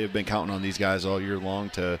really have been counting on these guys all year long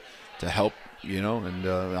to help.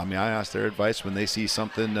 I ask their advice when they see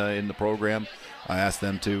something in the program. I ask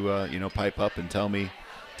them to pipe up and tell me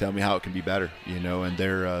how it can be better, and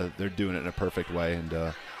they're doing it in a perfect way, and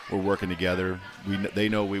we're working together. They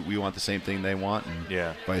know we want the same thing they want,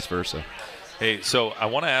 and vice versa. Hey, so I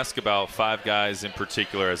want to ask about 5 guys in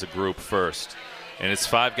particular as a group first, and it's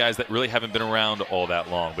 5 guys that really haven't been around all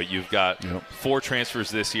that long, but you've got 4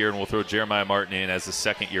 transfers this year, and we'll throw Jeremiah Martin in as a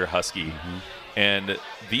second-year Husky. And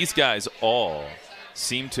these guys all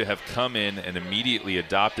seem to have come in and immediately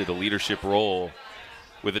adopted a leadership role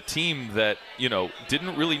with a team that,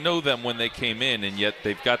 didn't really know them when they came in, and yet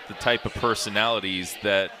they've got the type of personalities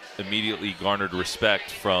that immediately garnered respect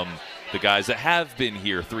from the guys that have been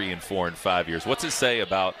here 3 and 4 and 5 years. What's it say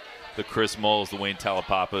about the Chris Mulls, the Wayne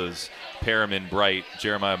Talapapas, Perriman, Bright,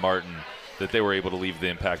 Jeremiah Martin, that they were able to leave the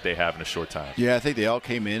impact they have in a short time? Yeah, I think they all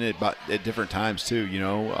came in at different times too,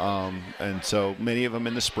 and so many of them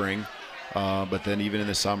in the spring, but then even in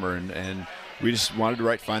the summer, and we just wanted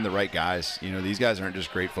to find the right guys. These guys aren't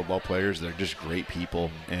just great football players; they're just great people.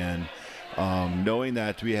 And knowing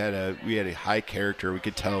that we had a high character, we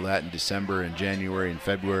could tell that in December and January and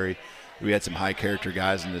February, we had some high character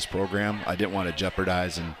guys in this program. I didn't want to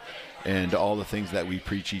jeopardize and all the things that we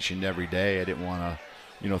preach each and every day. I didn't want to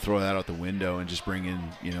throw that out the window and just bring in,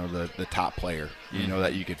 the top player,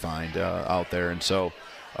 that you could find out there. And so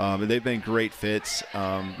they've been great fits.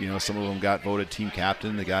 Some of them got voted team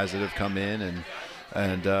captain, the guys that have come in,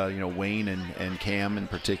 and Wayne and Cam in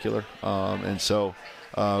particular. And so,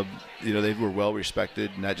 they were well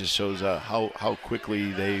respected, and that just shows how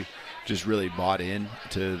quickly they just really bought in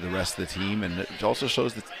to the rest of the team. And it also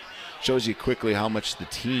shows you quickly how much the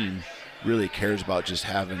team really cares about just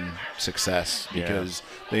having success, because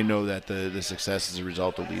they know that the success is a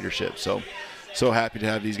result of leadership. So happy to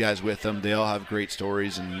have these guys with them. They all have great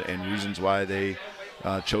stories and reasons why they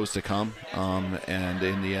chose to come. And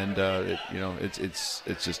in the end, it's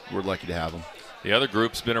just we're lucky to have them. The other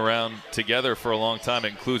group's been around together for a long time. It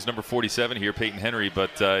includes number 47 here, Peyton Henry,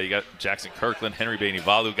 but you got Jackson Kirkland, Henry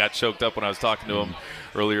Bainivalu got choked up when I was talking to him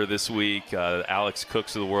earlier this week, Alex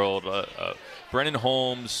Cooks of the world, Brennan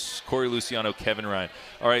Holmes, Corey Luciano, Kevin Ryan.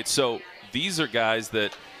 All right, so these are guys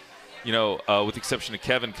that, with the exception of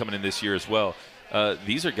Kevin coming in this year as well,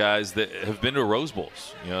 these are guys that have been to Rose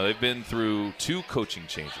Bowls. They've been through 2 coaching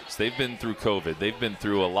changes. They've been through COVID. They've been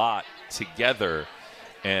through a lot together.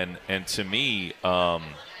 And to me,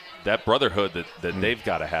 that brotherhood that they've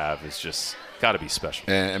got to have is just got to be special.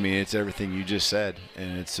 And, I mean, it's everything you just said.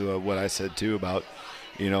 And it's what I said, too, about,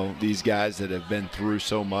 these guys that have been through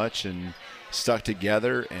so much and stuck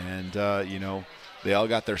together, and they all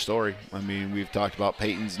got their story. I mean, we've talked about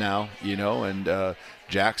Peyton's now, and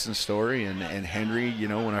Jackson's story, and Henry.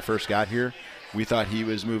 When I first got here, we thought he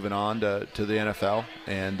was moving on to the NFL,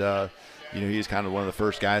 and he's kind of one of the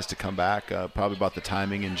first guys to come back. Probably about the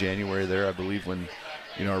timing in January there, I believe, when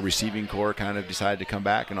our receiving core kind of decided to come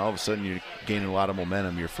back, and all of a sudden you're gaining a lot of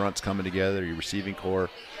momentum. Your front's coming together, your receiving core,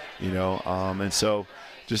 and so.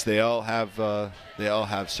 Just they all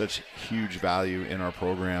have such huge value in our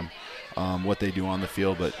program, what they do on the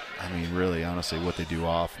field, but I mean, really, honestly, what they do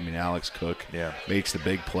off. I mean, Alex Cook makes the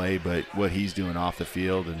big play, but what he's doing off the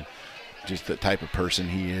field and just the type of person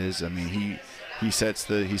he is. I mean, he sets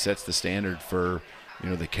the standard for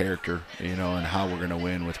the character, and how we're going to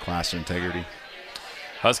win with class and integrity.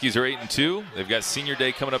 Huskies are 8-2. They've got Senior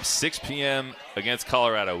Day coming up 6 p.m. against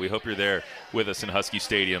Colorado. We hope you're there with us in Husky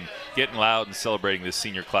Stadium, getting loud and celebrating this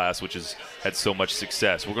senior class, which has had so much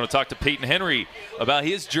success. We're going to talk to Peyton Henry about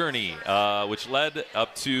his journey, which led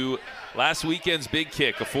up to last weekend's big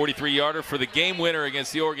kick, a 43-yarder for the game winner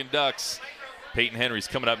against the Oregon Ducks. Peyton Henry's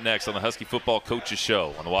coming up next on the Husky Football Coaches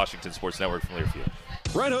Show on the Washington Sports Network from Learfield.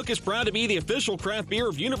 Red Hook is proud to be the official craft beer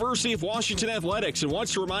of University of Washington Athletics and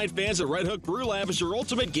wants to remind fans that Red Hook Brew Lab is your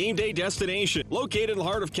ultimate game day destination. Located in the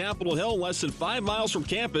heart of Capitol Hill, less than 5 miles from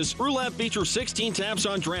campus, Brew Lab features 16 taps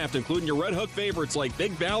on draft, including your Red Hook favorites like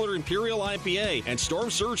Big Ballard Imperial IPA and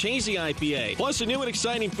Storm Surge Hazy IPA. Plus a new and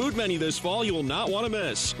exciting food menu this fall you will not want to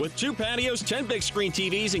miss. With 2 patios, 10 big screen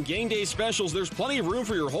TVs, and game day specials, there's plenty of room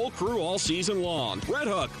for your whole crew all season long. Red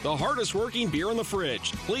Hook, the hardest working beer in the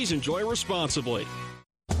fridge. Please enjoy responsibly.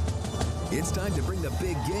 It's time to bring the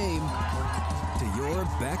big game to your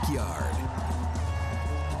backyard.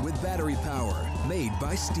 With battery power made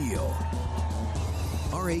by Steel.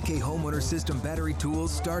 RAK Homeowner System battery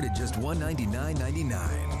tools start at just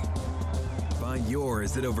 $199.99. Find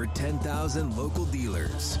yours at over 10,000 local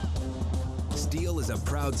dealers. Steel is a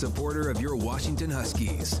proud supporter of your Washington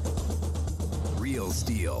Huskies. Real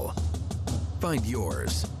Steel. Find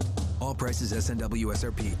yours. All prices SNW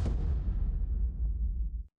SRP.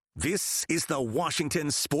 This is the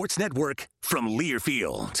Washington Sports Network from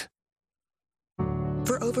Learfield.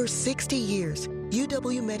 For over 60 years,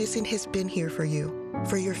 UW Medicine has been here for you,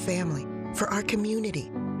 for your family, for our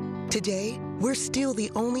community. Today, we're still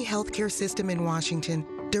the only healthcare system in Washington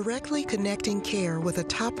directly connecting care with a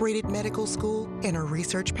top-rated medical school and a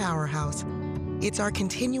research powerhouse. It's our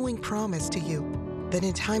continuing promise to you that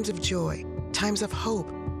in times of joy, times of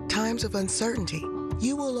hope, times of uncertainty,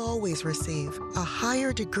 you will always receive a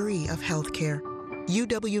higher degree of healthcare.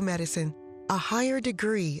 UW Medicine, a higher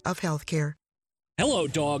degree of healthcare. Hello,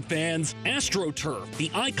 dog fans. AstroTurf,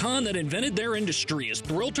 the icon that invented their industry, is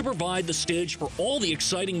thrilled to provide the stage for all the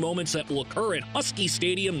exciting moments that will occur at Husky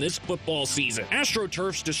Stadium this football season.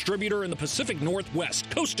 AstroTurf's distributor in the Pacific Northwest,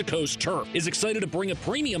 Coast to Coast Turf, is excited to bring a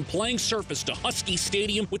premium playing surface to Husky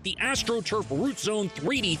Stadium with the AstroTurf Root Zone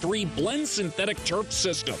 3D3 blend synthetic turf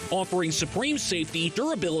system, offering supreme safety,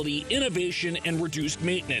 durability, innovation, and reduced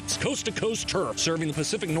maintenance. Coast to Coast Turf, serving the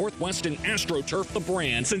Pacific Northwest and AstroTurf, the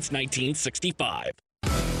brand, since 1965.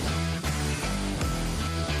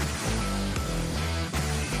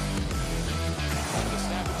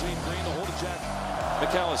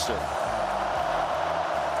 McAllister.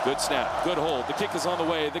 Good snap, good hold. The kick is on the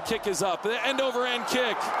way. The kick is up. The end-over-end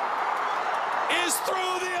kick is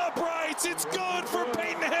through the uprights. It's good for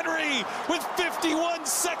Peyton Henry with 51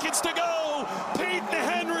 seconds to go. Peyton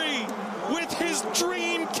Henry with his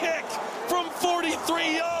dream kick from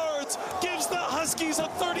 43 yards gives the Huskies a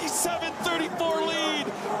 37-34 lead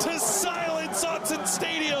to silence Autzen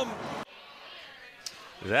Stadium.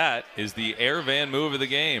 That is the Air Van move of the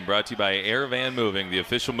game, brought to you by Air Van Moving, the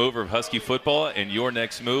official mover of Husky football and your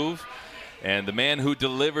next move. And the man who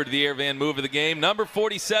delivered the Air Van move of the game, number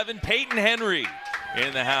 47, Peyton Henry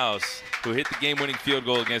in the house, who hit the game-winning field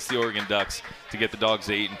goal against the Oregon Ducks to get the Dogs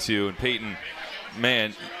to 8-2. And Peyton,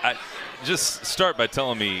 man, just start by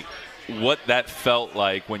telling me what that felt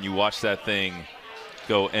like when you watched that thing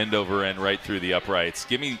go end over end right through the uprights.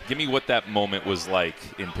 Give me what that moment was like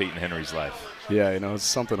in Peyton Henry's life. Yeah, it's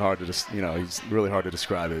something hard to just, it's really hard to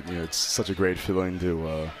describe it. It's such a great feeling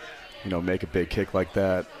to, make a big kick like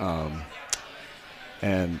that.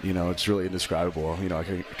 And, it's really indescribable.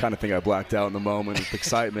 I kind of think I blacked out in the moment with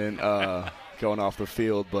excitement going off the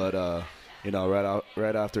field. But,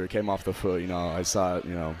 right after it came off the foot, I saw it,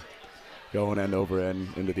 going end over end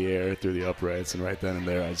into the air through the uprights. And right then and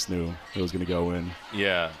there, I just knew it was going to go in.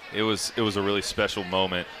 Yeah, it was a really special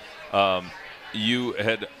moment. You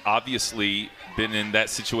had obviously been in that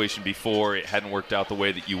situation before. It hadn't worked out the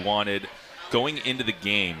way that you wanted. Going into the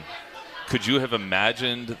game, could you have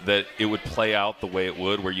imagined that it would play out the way it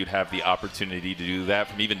would, where you'd have the opportunity to do that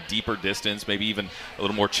from even deeper distance, maybe even a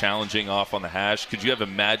little more challenging off on the hash? Could you have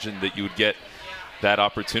imagined that you would get that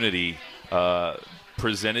opportunity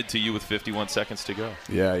presented to you with 51 seconds to go?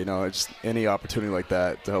 Yeah, just any opportunity like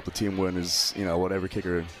that to help the team win is, what every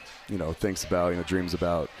kicker, thinks about, dreams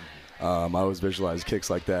about. I always visualize kicks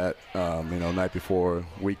like that, night before,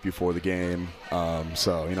 week before the game.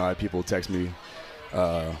 So, I had people text me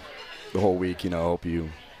the whole week, hope you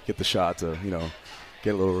get the shot to,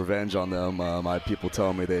 get a little revenge on them. I had people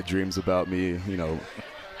telling me they had dreams about me,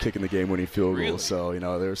 kicking the game-winning field goal. Really? So,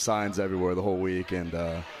 there were signs everywhere the whole week, and,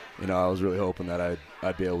 I was really hoping that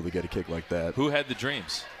I'd be able to get a kick like that. Who had the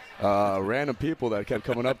dreams? Random people that kept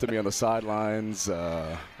coming up to me on the sidelines,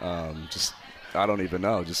 just I don't even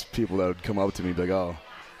know. Just people that would come up to me and be like, oh,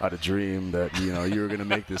 I had a dream that, you were going to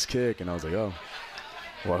make this kick. And I was like, oh,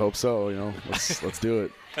 well, I hope so. Let's do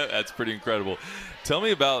it. That's pretty incredible. Tell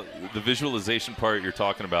me about the visualization part you're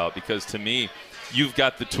talking about, because to me, you've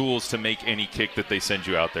got the tools to make any kick that they send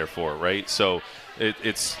you out there for, right? So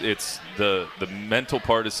it's the mental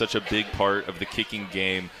part is such a big part of the kicking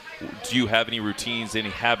game. Do you have any routines,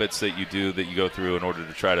 any habits that you do that you go through in order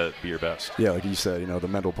to try to be your best? Yeah, like you said, the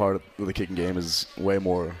mental part of the kicking game is way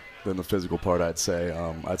more than the physical part, I'd say.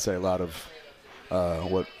 I'd say a lot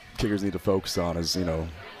of what kickers need to focus on is,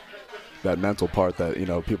 that mental part that,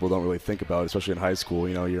 people don't really think about, especially in high school.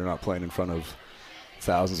 You're not playing in front of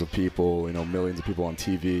thousands of people, millions of people on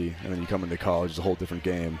TV, and then you come into college, it's a whole different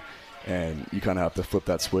game. And you kind of have to flip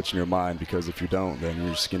that switch in your mind, because if you don't, then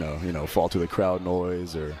you're just, fall to the crowd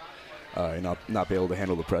noise or not be able to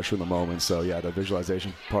handle the pressure in the moment. So, yeah, the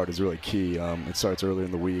visualization part is really key. It starts earlier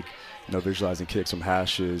in the week, visualizing kicks from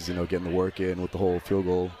hashes, getting the work in with the whole field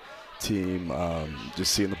goal team.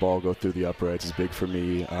 Just seeing the ball go through the uprights is big for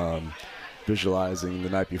me. Visualizing the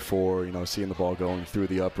night before, seeing the ball going through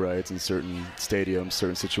the uprights in certain stadiums,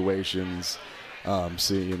 certain situations,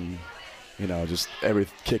 seeing, just every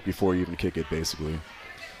kick before you even kick it, basically.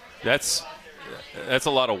 That's a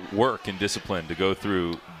lot of work and discipline to go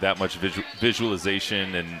through that much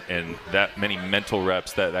visualization and that many mental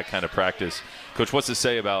reps, that kind of practice. Coach, what's to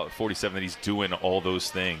say about 47 that he's doing all those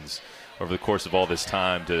things over the course of all this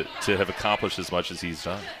time to have accomplished as much as he's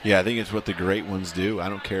done? Yeah, I think it's what the great ones do. I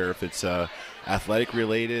don't care if it's athletic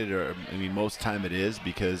related, or most time it is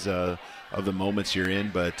because of the moments you're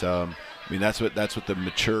in. But that's what the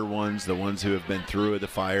mature ones, the ones who have been through the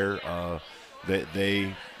fire,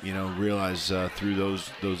 they realize through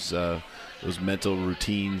those mental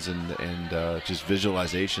routines and just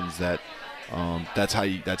visualizations that that's how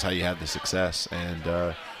you have the success.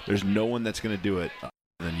 And there's no one that's going to do it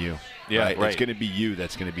than you. Yeah, right. Right. It's going to be you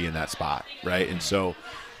that's going to be in that spot, right? And so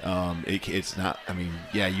it's not.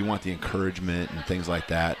 You want the encouragement and things like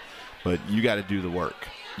that, but you got to do the work.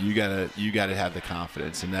 You gotta have the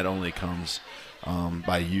confidence, and that only comes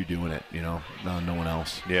by you doing it. No one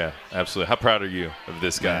else. Yeah, absolutely. How proud are you of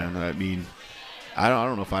this guy? Man, I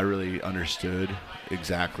don't know if I really understood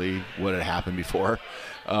exactly what had happened before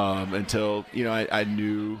until I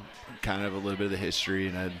knew kind of a little bit of the history,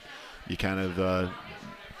 and I'd be kind of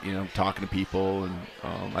talking to people, and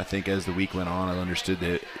I think as the week went on, I understood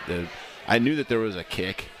that I knew that there was a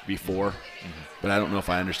kick before, but I don't know if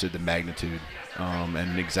I understood the magnitude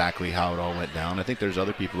and exactly how it all went down. I think there's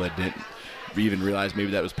other people that didn't even realize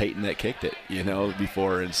maybe that was Peyton that kicked it,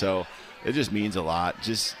 before, and so it just means a lot.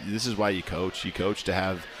 This is why you coach. You coach to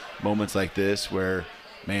have moments like this where,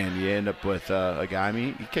 man, you end up with a guy.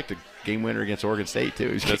 He kicked a game winner against Oregon State too.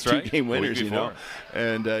 He's kicked two game winners,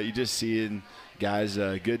 and you just seeing guys,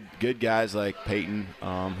 good guys like Peyton,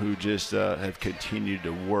 who just have continued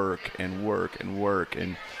to work and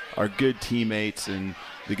are good teammates, and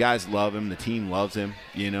the guys love him. The team loves him,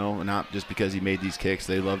 not just because he made these kicks.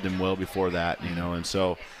 They loved him well before that, and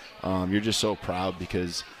so you're just so proud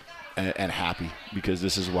and happy because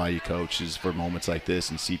this is why you coach, is for moments like this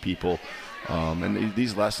and see people. And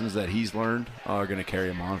these lessons that he's learned are going to carry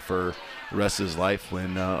him on for the rest of his life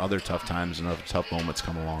when other tough times and other tough moments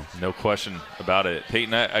come along. No question about it.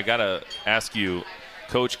 Peyton, I got to ask you,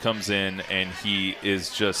 Coach comes in and he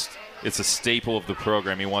is just – it's a staple of the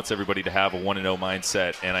program. He wants everybody to have a 1-0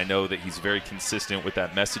 mindset, and I know that he's very consistent with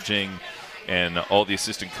that messaging, and all the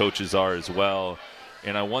assistant coaches are as well.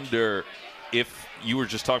 And I wonder if you were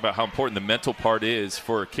just talking about how important the mental part is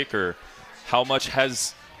for a kicker, how much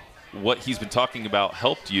has what he's been talking about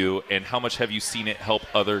helped you, and how much have you seen it help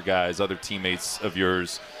other guys, other teammates of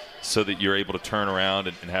yours, so that you're able to turn around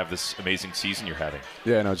and have this amazing season you're having?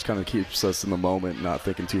 Yeah, it just kind of keeps us in the moment, not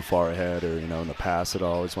thinking too far ahead or, in the past at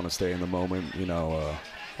all. I just want to stay in the moment.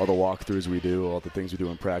 All the walkthroughs we do, all the things we do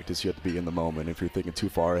in practice, you have to be in the moment. If you're thinking too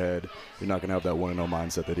far ahead, you're not going to have that 1-0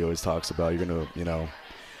 mindset that he always talks about. You're going to,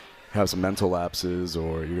 have some mental lapses,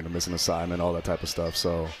 or you're going to miss an assignment, all that type of stuff.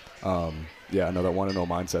 So, yeah, I know that 1-0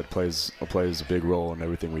 mindset plays a big role in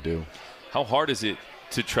everything we do. How hard is it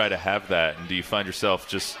to try to have that, and do you find yourself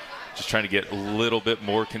just trying to get a little bit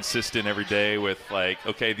more consistent every day with, like,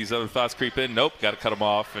 okay, these other thoughts creep in, nope, got to cut them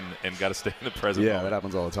off and got to stay in the present moment? That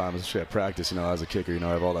happens all the time, especially at practice. As a kicker, I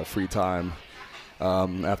have all that free time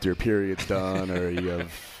after your period's done, or you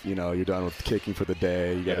have, you're done with kicking for the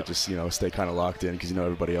day. You got to just, stay kind of locked in, because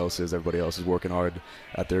everybody else is working hard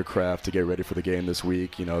at their craft to get ready for the game this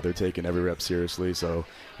week. They're taking every rep seriously. So,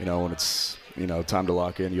 when it's, time to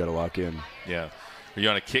lock in, you got to lock in. Yeah. Are you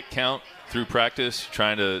on a kick count through practice,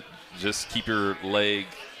 trying to just keep your leg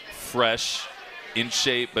fresh in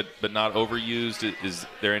shape but not overused? Is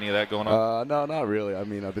there any of that going on? No, not really. I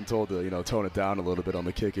mean, I've been told to tone it down a little bit on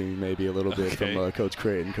the kicking, maybe a little bit from Coach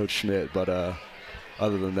Creighton, Coach Schmidt, but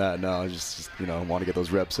other than that, no, I just want to get those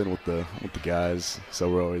reps in with the guys, so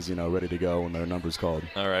we're always ready to go when their number's called.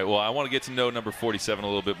 All right. Well, I want to get to know number 47 a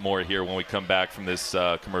little bit more here when we come back from this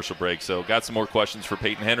commercial break. So, got some more questions for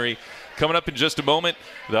Peyton Henry coming up in just a moment.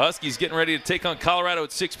 The Huskies getting ready to take on Colorado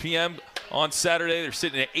at 6 p.m. on Saturday. They're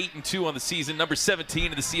sitting at 8-2 on the season, number 17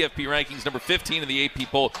 in the CFP rankings, number 15 in the AP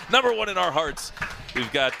poll, number 1 in our hearts.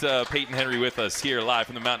 We've got Peyton Henry with us here live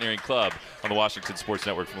from the Mountaineering Club on the Washington Sports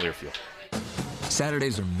Network from Learfield.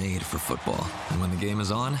 Saturdays are made for football, and when the game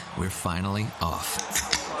is on, we're finally off.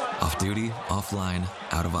 Off duty, offline,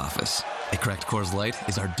 out of office. A cracked Coors Light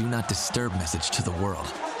is our do not disturb message to the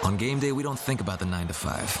world. On game day, we don't think about the 9 to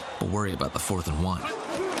 5, but worry about the 4th and 1.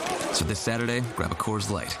 So this Saturday, grab a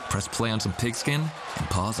Coors Light, press play on some pigskin, and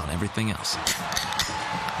pause on everything else.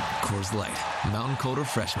 Coors Light, mountain cold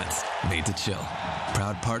refreshments, made to chill.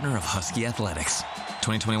 Proud partner of Husky Athletics.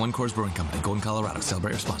 2021 Coors Brewing Company, Golden, Colorado.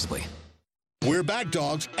 Celebrate responsibly. We're back,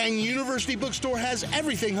 dogs, and University Bookstore has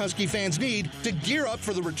everything Husky fans need to gear up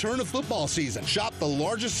for the return of football season. Shop the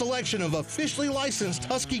largest selection of officially licensed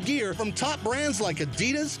Husky gear from top brands like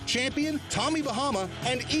Adidas, Champion, Tommy Bahama,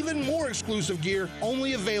 and even more exclusive gear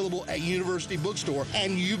only available at University Bookstore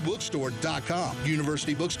and ubookstore.com.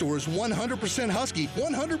 University Bookstore is 100% Husky,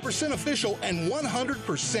 100% official, and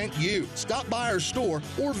 100% you. Stop by our store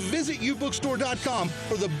or visit ubookstore.com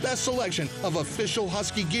for the best selection of official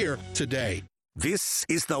Husky gear today. This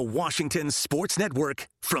is the Washington Sports Network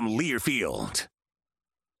from Learfield.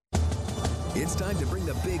 It's time to bring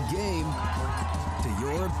the big game to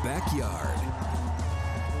your backyard.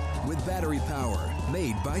 With battery power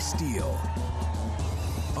made by Steel.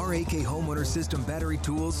 RAK Homeowner System battery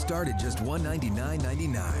tools start at just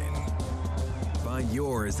 $199.99. Find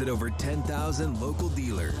yours at over 10,000 local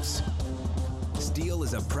dealers. Steel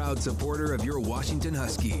is a proud supporter of your Washington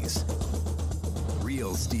Huskies.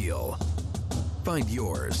 Real Steel. Find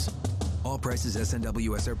yours. All prices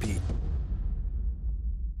SNW SRP.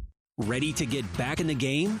 Ready to get back in the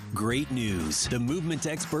game? Great news. The movement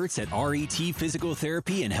experts at RET Physical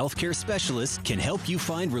Therapy and Healthcare Specialists can help you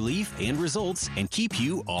find relief and results and keep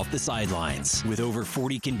you off the sidelines. With over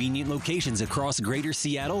 40 convenient locations across Greater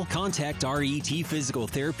Seattle, contact RET Physical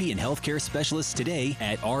Therapy and Healthcare Specialists today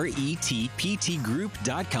at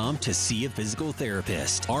retptgroup.com to see a physical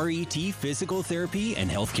therapist. RET Physical Therapy and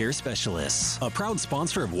Healthcare Specialists, a proud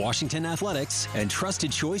sponsor of Washington Athletics and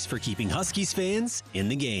trusted choice for keeping Huskies fans in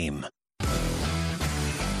the game.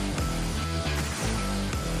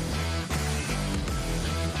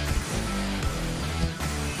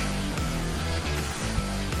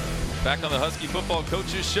 Back on the Husky Football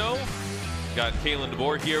Coaches Show. Got Kalen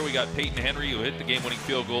DeBoer here. We got Peyton Henry, who hit the game-winning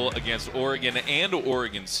field goal against Oregon and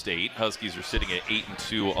Oregon State. Huskies are sitting at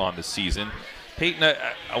 8-2 on the season. Peyton,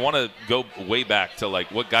 I want to go way back to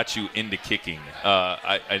what got you into kicking.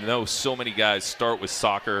 I know so many guys start with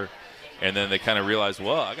soccer, and then they kind of realize,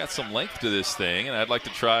 well, I got some length to this thing, and I'd like to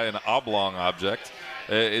try an oblong object.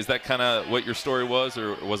 Is that kind of what your story was,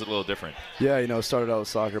 or was it a little different? Yeah, started out with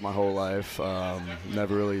soccer my whole life.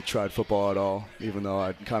 Never really tried football at all, even though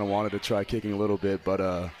I kind of wanted to try kicking a little bit.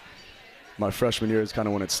 But my freshman year is kind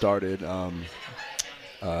of when it started.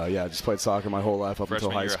 I just played soccer my whole life up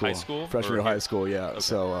until high school. Freshman year of high school, yeah. Okay.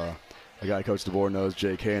 So a guy Coach DeBoer knows,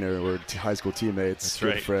 Jay Kaner. We're high school teammates,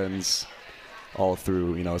 good friends, all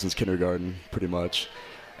through, since kindergarten, pretty much.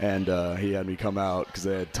 And he had me come out because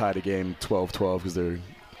they had tied a game 12-12 because their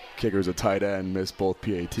kicker's a tight end, missed both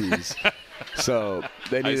PATs. So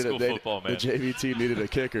they needed the JV team needed a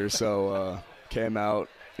kicker. So came out,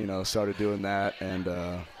 started doing that, and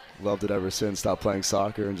loved it ever since. Stopped playing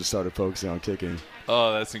soccer and just started focusing on kicking.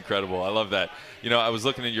 Oh, that's incredible. I love that. I was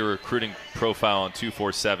looking at your recruiting profile on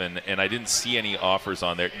 247, and I didn't see any offers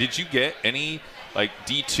on there. Did you get any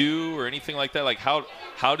D2 or anything like that? How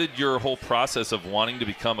did your whole process of wanting to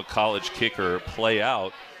become a college kicker play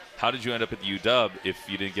out? How did you end up at the UW if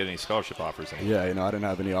you didn't get any scholarship offers? Yeah, I didn't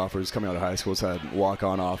have any offers coming out of high school. I had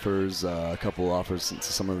walk-on offers, a couple offers to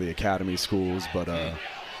some of the academy schools, but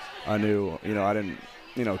I knew, I didn't,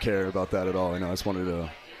 care about that at all. I just wanted to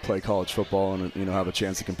play college football and, have a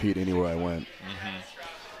chance to compete anywhere I went. Mm-hmm.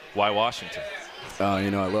 Why Washington? I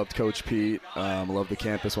loved Coach Pete. I loved the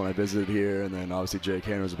campus when I visited here, and then obviously Jay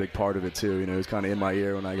Kaner was a big part of it too. He was kind of in my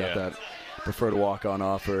ear when I got that preferred walk-on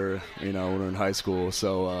offer, when we were in high school.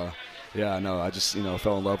 So, I just,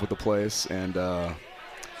 fell in love with the place, and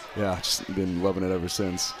yeah, just been loving it ever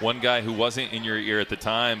since. One guy who wasn't in your ear at the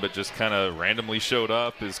time but just kind of randomly showed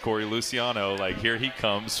up is Corey Luciano. Like, here he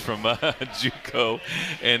comes from JUCO.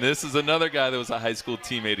 And this is another guy that was a high school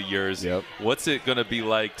teammate of yours. Yep. What's it going to be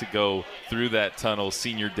like to go through that tunnel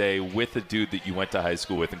senior day with a dude that you went to high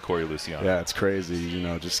school with in Corey Luciano? Yeah, it's crazy, you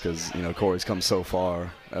know, just because, you know, Corey's come so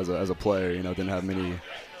far as a player, you know, didn't have many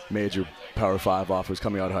major Power 5 offers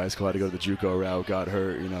coming out of high school, had to go to the JUCO route, got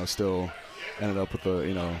hurt, you know, still ended up with a,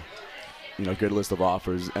 you know, good list of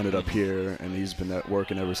offers, ended up here, and he's been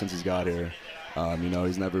working ever since he's got here. You know,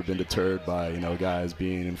 he's never been deterred by, you know, guys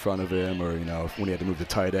being in front of him or, you know, when he had to move to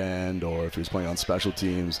tight end or if he was playing on special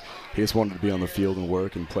teams. He just wanted to be on the field and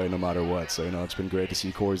work and play no matter what. So, you know, it's been great to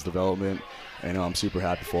see Corey's development, and I'm super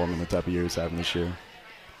happy for him and the type of year he's having this year.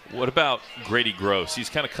 What about Grady Gross? He's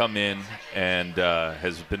kind of come in and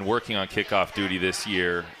has been working on kickoff duty this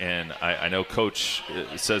year, and I know Coach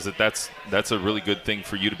says that that's a really good thing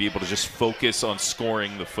for you to be able to just focus on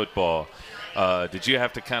scoring the football. Did you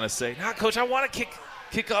have to kind of say, "Nah, Coach, I want to kick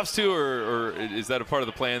kickoffs too," or is that a part of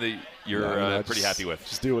the plan that you're pretty happy with?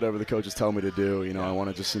 Just do whatever the coaches tell me to do. You know, I want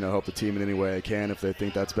to just, you know, help the team in any way I can. If they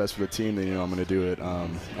think that's best for the team, then, you know, I'm going to do it. I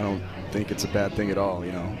don't think it's a bad thing at all,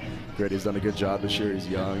 you know. Grady's done a good job this year. He's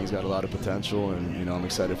young. He's got a lot of potential, and, you know, I'm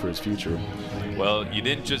excited for his future. Well, you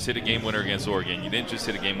didn't just hit a game winner against Oregon. You didn't just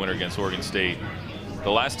hit a game winner against Oregon State. The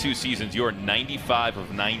last 2 seasons, you are 95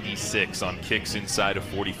 of 96 on kicks inside of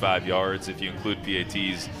 45 yards. If you include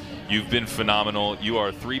PATs, you've been phenomenal. You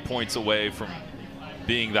are 3 points away from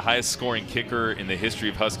being the highest scoring kicker in the history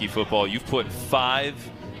of Husky football. You've put 5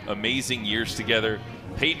 amazing years together.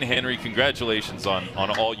 Peyton Henry, congratulations on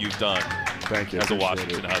all you've done. Thank you. As a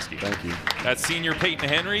Washington Husky. Thank you. That's senior Peyton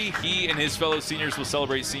Henry. He and his fellow seniors will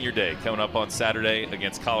celebrate Senior Day coming up on Saturday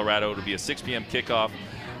against Colorado. It'll be a 6 p.m. kickoff.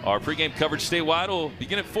 Our pregame coverage statewide will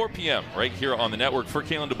begin at 4 p.m. right here on the network. For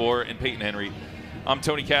Kalen DeBoer and Peyton Henry, I'm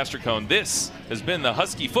Tony Castricone. This has been the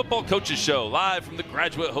Husky Football Coaches Show, live from the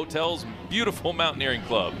Graduate Hotel's beautiful Mountaineering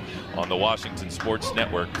Club on the Washington Sports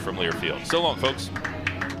Network from Learfield. So long, folks.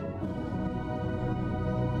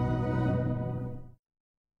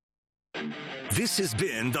 This has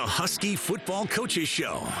been the Husky Football Coaches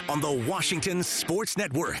Show on the Washington Sports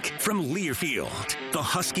Network from Learfield. The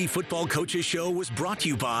Husky Football Coaches Show was brought to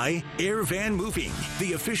you by Air Van Moving,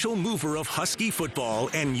 the official mover of Husky football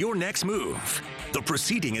and your next move. The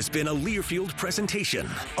proceeding has been a Learfield presentation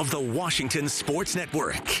of the Washington Sports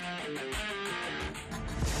Network.